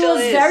 And she was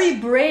very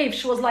brave.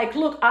 She was like,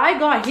 look, I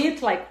got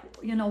hit, like,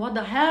 what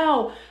the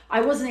hell?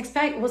 I wasn't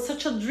expecting, it was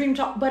such a dream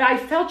job. But I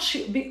felt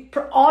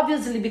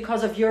obviously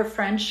because of your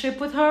friendship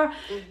with her,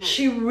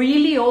 she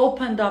really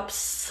opened up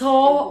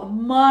so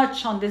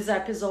much on this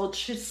episode.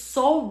 She's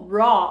so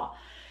raw.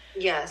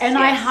 Yes. And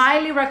I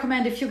highly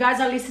recommend, if you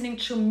guys are listening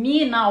to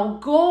me now,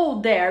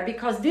 go there,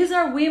 because these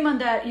are women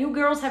that you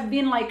girls have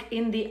been like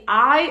in the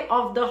eye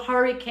of the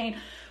hurricane,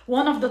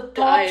 one of the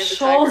top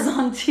shows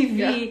on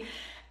TV.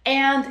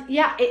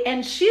 Yeah.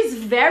 And she's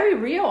very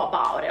real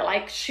about it.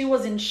 Like, she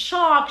was in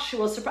shock. She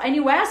was surprised. And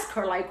you ask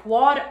her, like,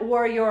 what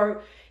were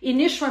your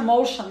initial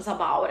emotions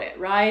about it,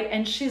 right?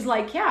 And she's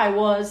like, yeah, I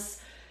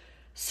was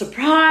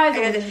surprised.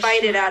 I had to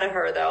fight it out of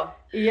her, though.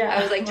 Yeah.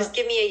 I was like, just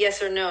give me a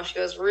yes or no. She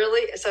goes,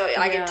 really? So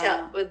I can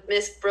tell with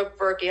Miss Brooke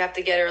Burke, you have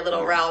to get her a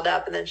little riled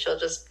up, and then she'll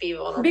just be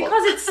vulnerable.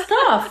 Because it's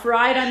tough,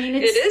 right? I mean,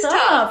 it's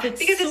tough.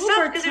 It's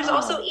tough because there's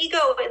also ego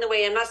in the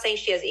way. I'm not saying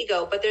she has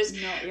ego, but there's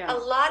a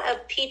lot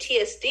of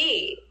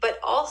PTSD, but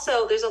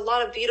also there's a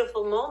lot of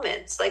beautiful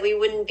moments. Like,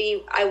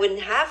 I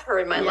wouldn't have her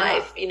in my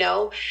life,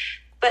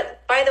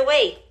 But by the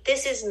way,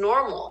 this is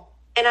normal.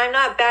 And I'm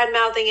not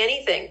bad-mouthing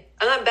anything.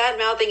 I'm not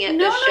bad-mouthing at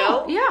this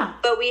show. Yeah.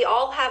 But we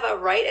all have a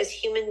right as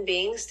human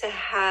beings to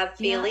have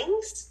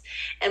feelings.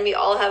 Yeah. And we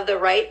all have the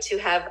right to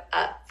have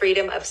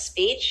freedom of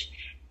speech.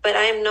 But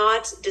I'm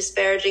not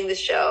disparaging the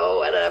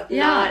show. And I'm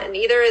not, and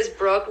neither is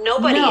Brooke.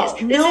 Nobody is.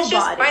 This is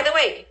just, by the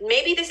way,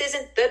 maybe this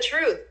isn't the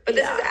truth. But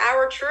this is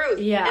our truth.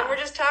 Yeah. And we're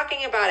just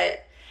talking about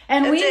it.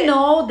 And we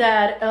know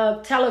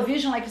that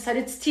television, like you said,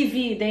 it's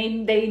TV.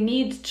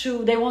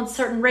 They want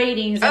certain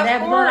ratings.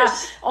 And of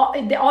course.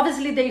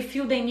 Obviously, they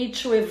feel they need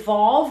to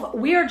evolve.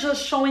 We are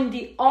just showing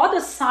the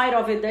other side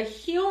of it, the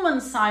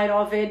human side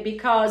of it,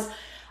 because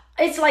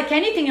it's like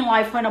anything in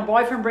life. When a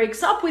boyfriend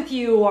breaks up with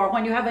you, or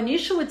when you have an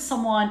issue with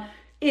someone,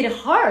 it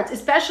hurts,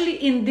 especially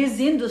in this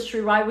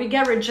industry, right? We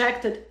get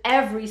rejected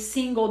every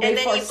single day. And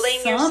then you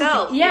blame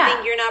yourself. Yeah. You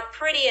think you're not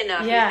pretty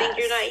enough. Yes. You think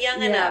you're not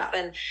young enough.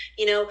 And,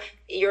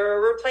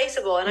 you're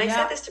replaceable. And I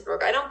said this to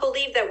Brooke. I don't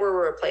believe that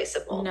we're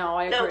replaceable. No,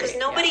 I agree. No, because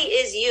nobody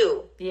is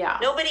you. Yeah.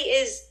 Nobody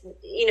is,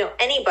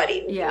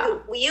 anybody. Yeah.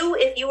 You,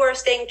 if you are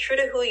staying true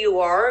to who you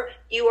are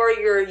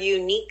your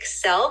unique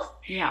self.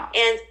 Yeah.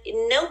 And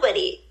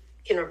nobody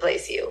can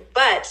replace you.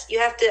 But you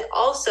have to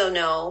also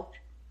know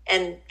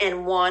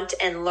and want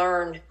and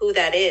learn who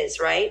that is,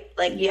 right?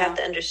 Like you have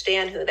to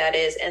understand who that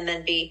is and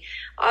then be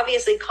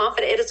obviously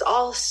confident.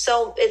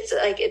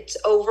 It's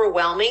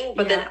overwhelming,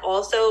 but then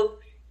also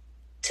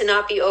to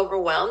not be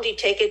overwhelmed, you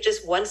take it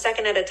just 1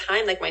 second at a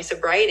time, like my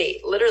sobriety.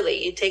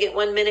 Literally, you take it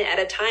 1 minute at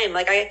a time.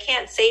 Like I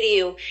can't say to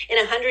you, in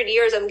 100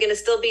 years, I'm going to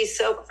still be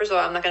sober. First of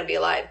all, I'm not going to be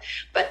alive.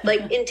 But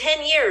like in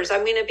 10 years,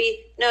 I'm going to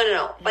be, no.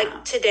 Yeah.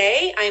 Like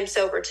today, I am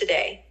sober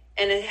today.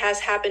 And it has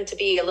happened to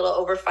be a little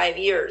over 5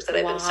 years that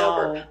I've been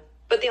sober.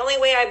 But the only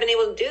way I've been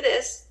able to do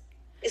this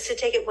is to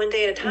take it one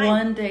day at a time.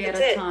 One day at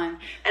a time.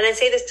 And I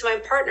say this to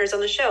my partners on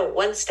the show,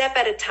 1 step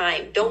at a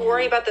time. Don't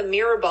worry about the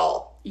mirror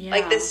ball. Yeah.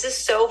 Like this is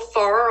so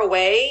far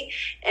away.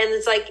 And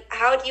it's like,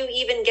 how do you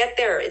even get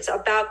there? It's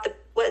about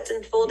what's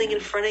unfolding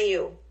in front of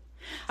you.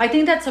 I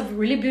think that's a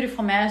really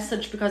beautiful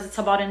message because it's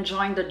about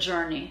enjoying the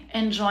journey,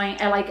 enjoying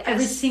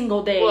every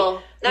single day.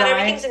 Well, not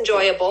everything's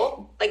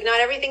enjoyable. Like not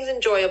everything's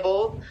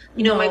enjoyable.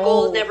 My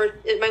goal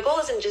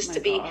isn't just to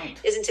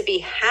be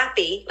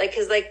happy. Like,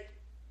 cause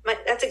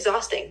that's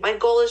exhausting. My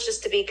goal is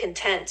just to be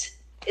content,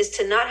 is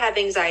to not have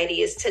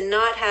anxiety, is to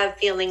not have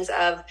feelings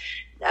of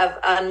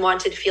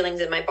unwanted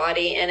feelings in my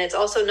body. And it's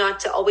also not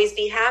to always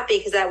be happy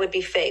because that would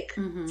be fake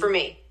for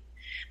me.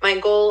 My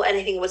goal, and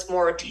I think what's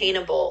more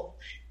attainable,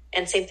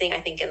 and same thing I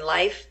think in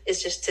life,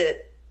 is just to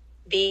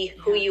be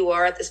who you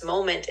are at this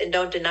moment and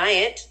don't deny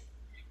it.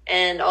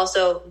 And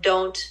also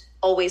don't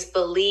always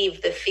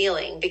believe the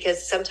feeling,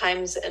 because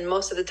sometimes, and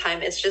most of the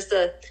time, it's just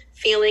a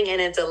feeling and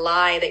it's a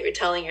lie that you're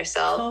telling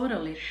yourself.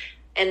 Totally.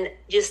 And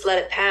just let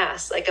it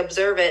pass, like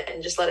observe it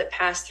and just let it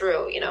pass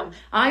through,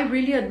 I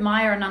really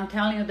admire, and I'm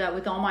telling you that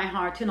with all my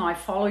heart, I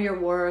follow your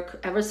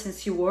work ever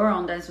since you were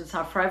on Dance with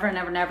Yourself, forever and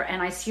ever and ever.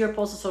 And I see your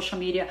posts on social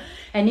media.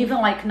 And even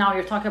like now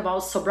you're talking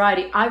about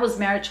sobriety. I was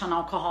married to an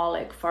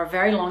alcoholic for a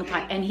very long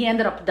time and he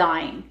ended up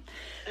dying.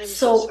 I'm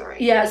so sorry.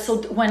 Yeah.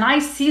 So when I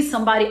see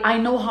somebody, I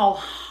know how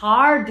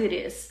hard it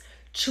is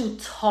to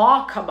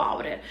talk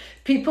about it.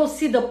 People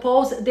see the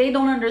post, they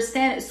don't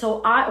understand it.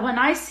 So when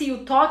I see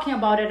you talking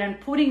about it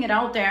and putting it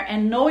out there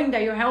and knowing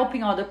that you're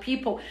helping other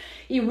people,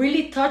 it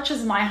really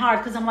touches my heart,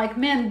 because I'm like,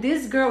 man,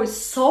 this girl is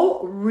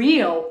so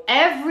real.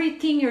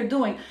 Everything you're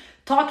doing,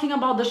 talking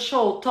about the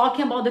show,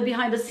 talking about the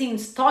behind the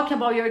scenes, talking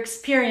about your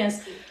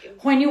experience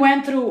when you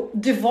went through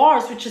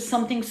divorce, which is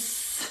something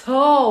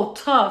so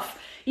tough.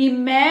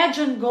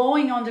 Imagine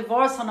going on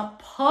divorce on a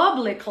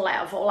public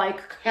level. Like,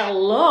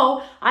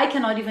 hello, I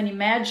cannot even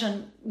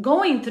imagine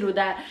going through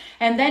that.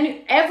 And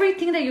then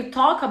everything that you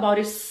talk about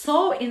is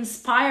so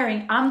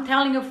inspiring. I'm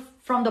telling you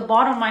from the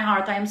bottom of my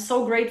heart, I am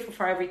so grateful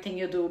for everything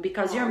you do,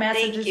 because your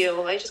message Thank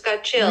you. I just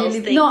got chills.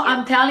 Really,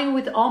 I'm telling you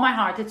with all my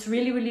heart, it's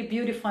really, really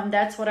beautiful. And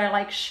that's what I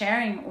like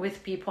sharing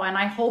with people. And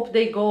I hope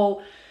they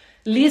go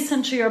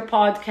listen to your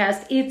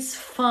podcast. It's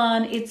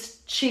fun.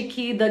 It's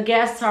cheeky. The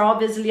guests are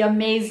obviously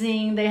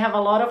amazing. They have a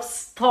lot of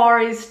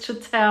stories to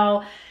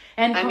tell.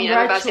 And I'm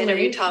about to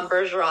interview Tom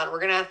Bergeron. We're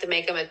going to have to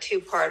make him a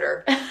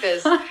two-parter,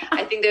 because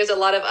I think there's a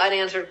lot of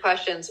unanswered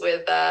questions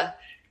with a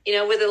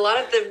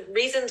lot of the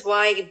reasons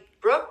why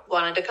Brooke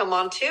wanted to come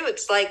on too.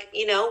 It's like,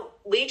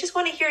 we just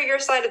want to hear your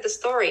side of the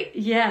story.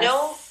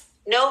 Yes.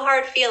 No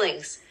hard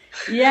feelings.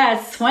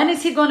 Yes. When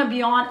is he going to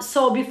be on?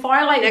 So before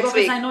I let you go, because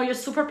week. I know you're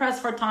super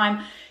pressed for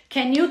time,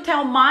 can you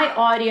tell my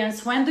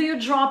audience, when do you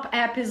drop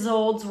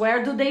episodes?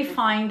 Where do they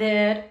find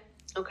it?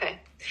 Okay.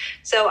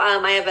 So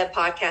I have a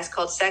podcast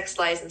called Sex,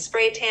 Lies, and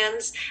Spray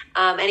Tans.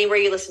 Anywhere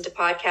you listen to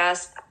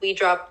podcasts, we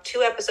drop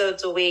 2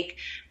 episodes a week,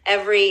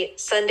 every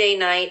Sunday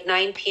night,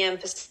 9 p.m.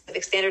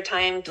 Pacific Standard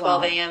Time,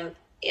 12 a.m.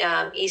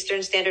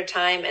 Eastern Standard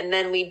Time. And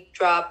then we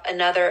drop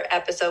another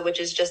episode, which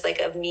is just like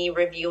of me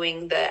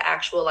reviewing the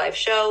actual live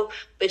show,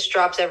 which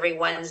drops every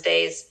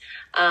Wednesdays.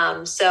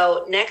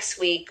 So next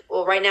week,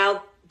 right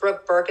now,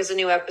 Burke is a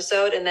new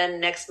episode. And then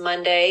next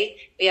Monday,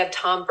 we have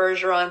Tom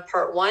Bergeron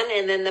part 1.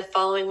 And then the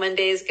following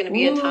Monday is going to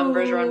be a Tom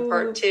Bergeron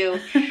part 2.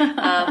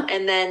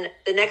 And then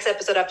the next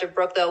episode after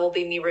Brooke, though, will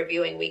be me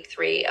reviewing week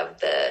 3 of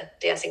the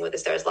Dancing with the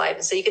Stars Live.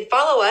 And so you can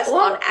follow us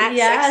on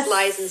Sex,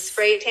 Lies, and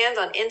Spray Tans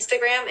on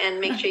Instagram, and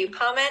make sure you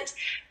comment,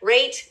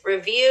 rate,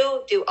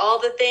 review, do all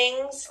the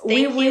things.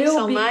 Thank you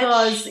so much.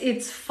 Because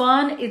it's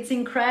fun. It's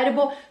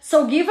incredible.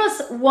 So give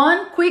us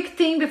one quick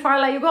thing before I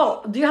let you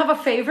go. Do you have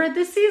a favorite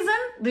this season?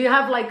 Do you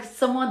have like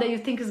someone that you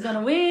think is going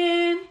to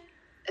win?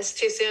 It's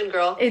too soon,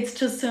 girl. It's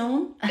too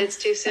soon? It's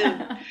too soon.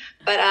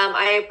 But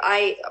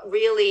I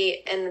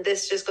really, and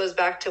this just goes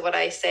back to what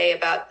I say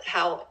about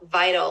how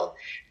vital,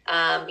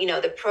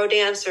 the pro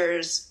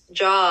dancers'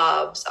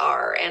 jobs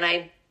are. And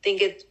I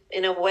think it,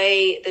 in a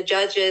way, the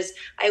judges,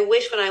 I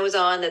wish when I was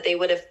on that they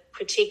would have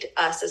critiqued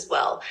us as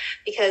well,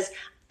 because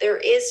there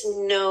is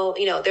no,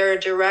 there are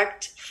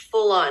direct,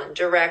 full on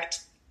direct,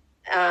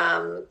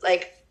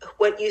 like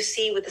what you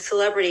see with the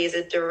celebrity is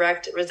a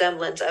direct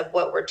resemblance of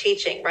what we're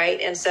teaching, right?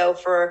 And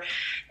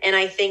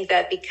I think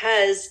that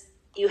because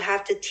you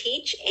have to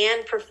teach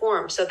and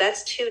perform, so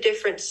that's two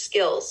different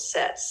skill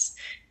sets.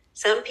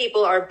 Some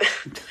people are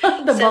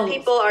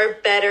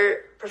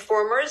better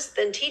performers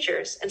than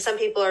teachers, and some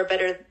people are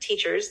better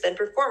teachers than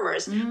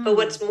performers. But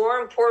what's more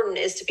important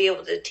is to be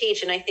able to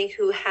teach. And I think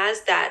who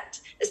has that,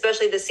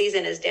 especially this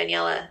season, is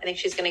Daniela. I think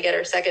she's going to get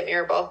her second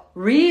mirror ball.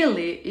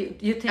 Really?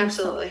 You think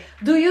absolutely?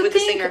 So? Do you with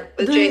think the singer,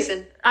 with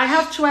Jason? I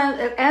have to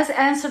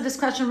answer this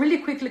question really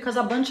quickly because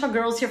a bunch of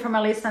girls here from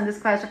LA sent this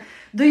question.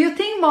 Do you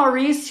think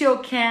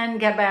Mauricio can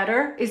get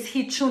better? Is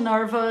he too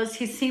nervous?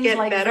 He seems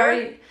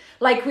very,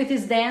 like with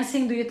his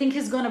dancing. Do you think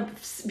he's gonna,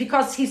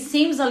 because he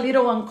seems a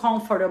little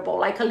uncomfortable,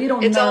 like a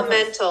little nervous. All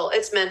mental.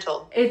 It's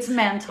mental. It's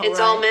mental. It's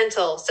all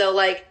mental. So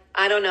like,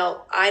 I don't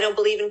know. I don't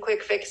believe in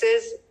quick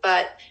fixes,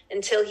 but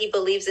until he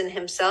believes in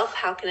himself,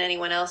 how can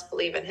anyone else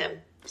believe in him?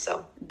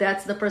 So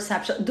that's the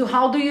perception.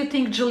 How do you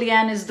think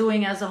Julianne is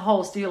doing as a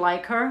host? Do you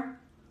like her?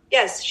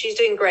 Yes, she's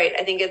doing great.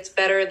 I think it's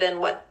better than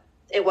what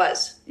it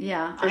was.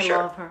 Yeah, I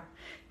love her.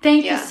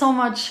 Thank you so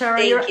much,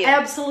 Cheryl. You're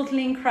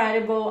absolutely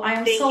incredible. I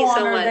am so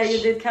honored that you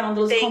did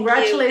Carandulas.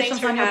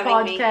 Congratulations on your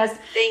podcast.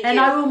 And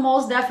I will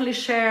most definitely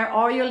share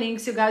all your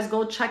links. You guys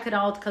go check it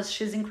out because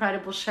she's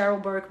incredible.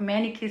 Cheryl Burke,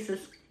 many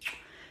kisses.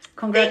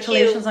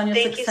 Congratulations on your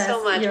success. Thank you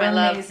so much, You're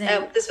my amazing.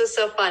 love. This was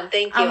so fun.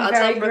 Thank you. I'll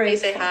tell Brooke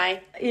say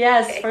hi.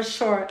 Yes, for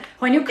sure.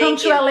 When you come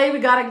to LA, we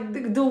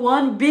gotta do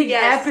one big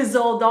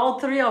episode, all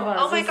three of us.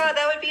 Oh my God,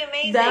 that would be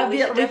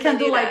amazing. We can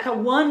do like a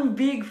one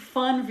big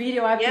fun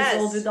video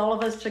episode with all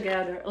of us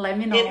together. Let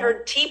me know. In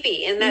her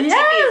teepee, in that teepee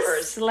of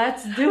hers.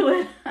 Let's do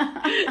it.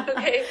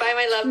 Okay, bye,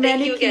 my love. Many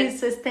Thank you again.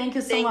 Kisses. Thank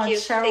you so much,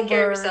 Cheryl. Take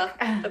care of yourself.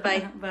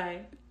 Bye-bye.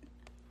 Bye.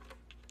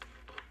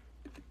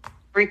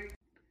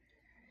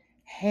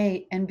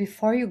 Hey, and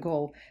before you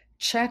go,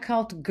 check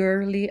out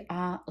Girly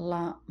a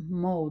la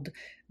Mode,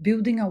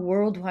 building a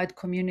worldwide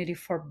community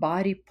for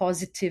body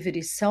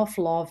positivity,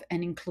 self-love,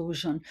 and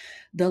inclusion.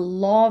 The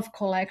Love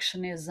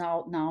collection is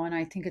out now, and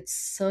I think it's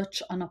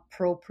such an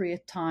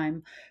appropriate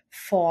time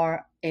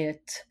for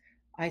it.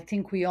 I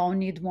think we all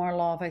need more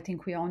love. I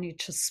think we all need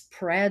to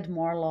spread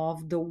more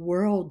love. The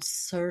world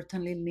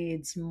certainly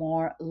needs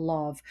more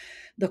love.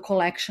 The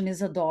collection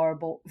is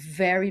adorable,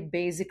 very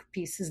basic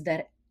pieces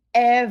that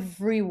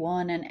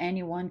everyone and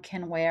anyone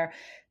can wear,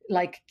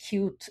 like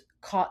cute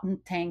cotton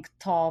tank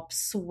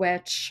tops,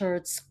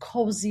 sweatshirts,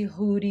 cozy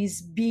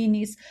hoodies,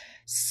 beanies,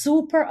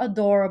 super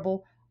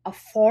adorable,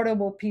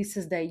 affordable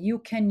pieces that you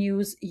can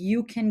use,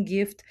 you can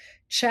gift.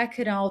 Check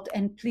it out,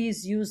 and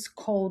please use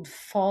code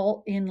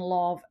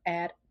FALLINLOVE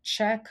at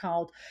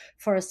checkout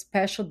for a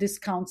special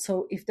discount.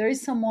 So if there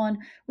is someone,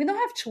 we don't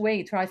have to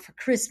wait, right, for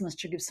Christmas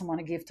to give someone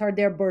a gift or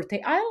their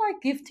birthday. I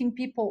like gifting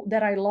people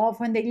that I love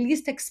when they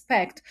least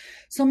expect.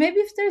 So maybe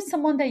if there's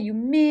someone that you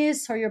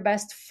miss, or your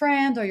best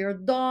friend, or your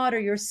daughter,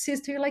 your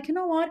sister, you're like, you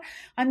know what,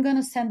 I'm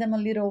gonna send them a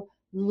little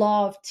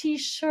love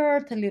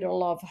t-shirt, a little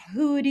love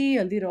hoodie,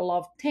 a little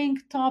love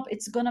tank top.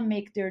 It's gonna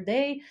make their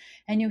day,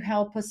 and you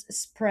help us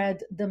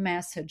spread the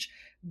message.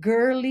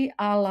 Girly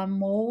a la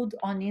Mode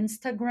on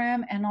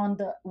Instagram, and on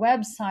the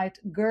website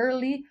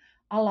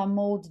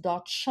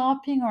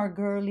girlyalamode.shopping or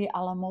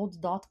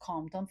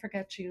girlyalamode.com. Don't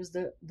forget to use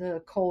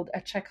the code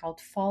at checkout.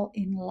 Fall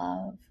in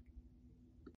love.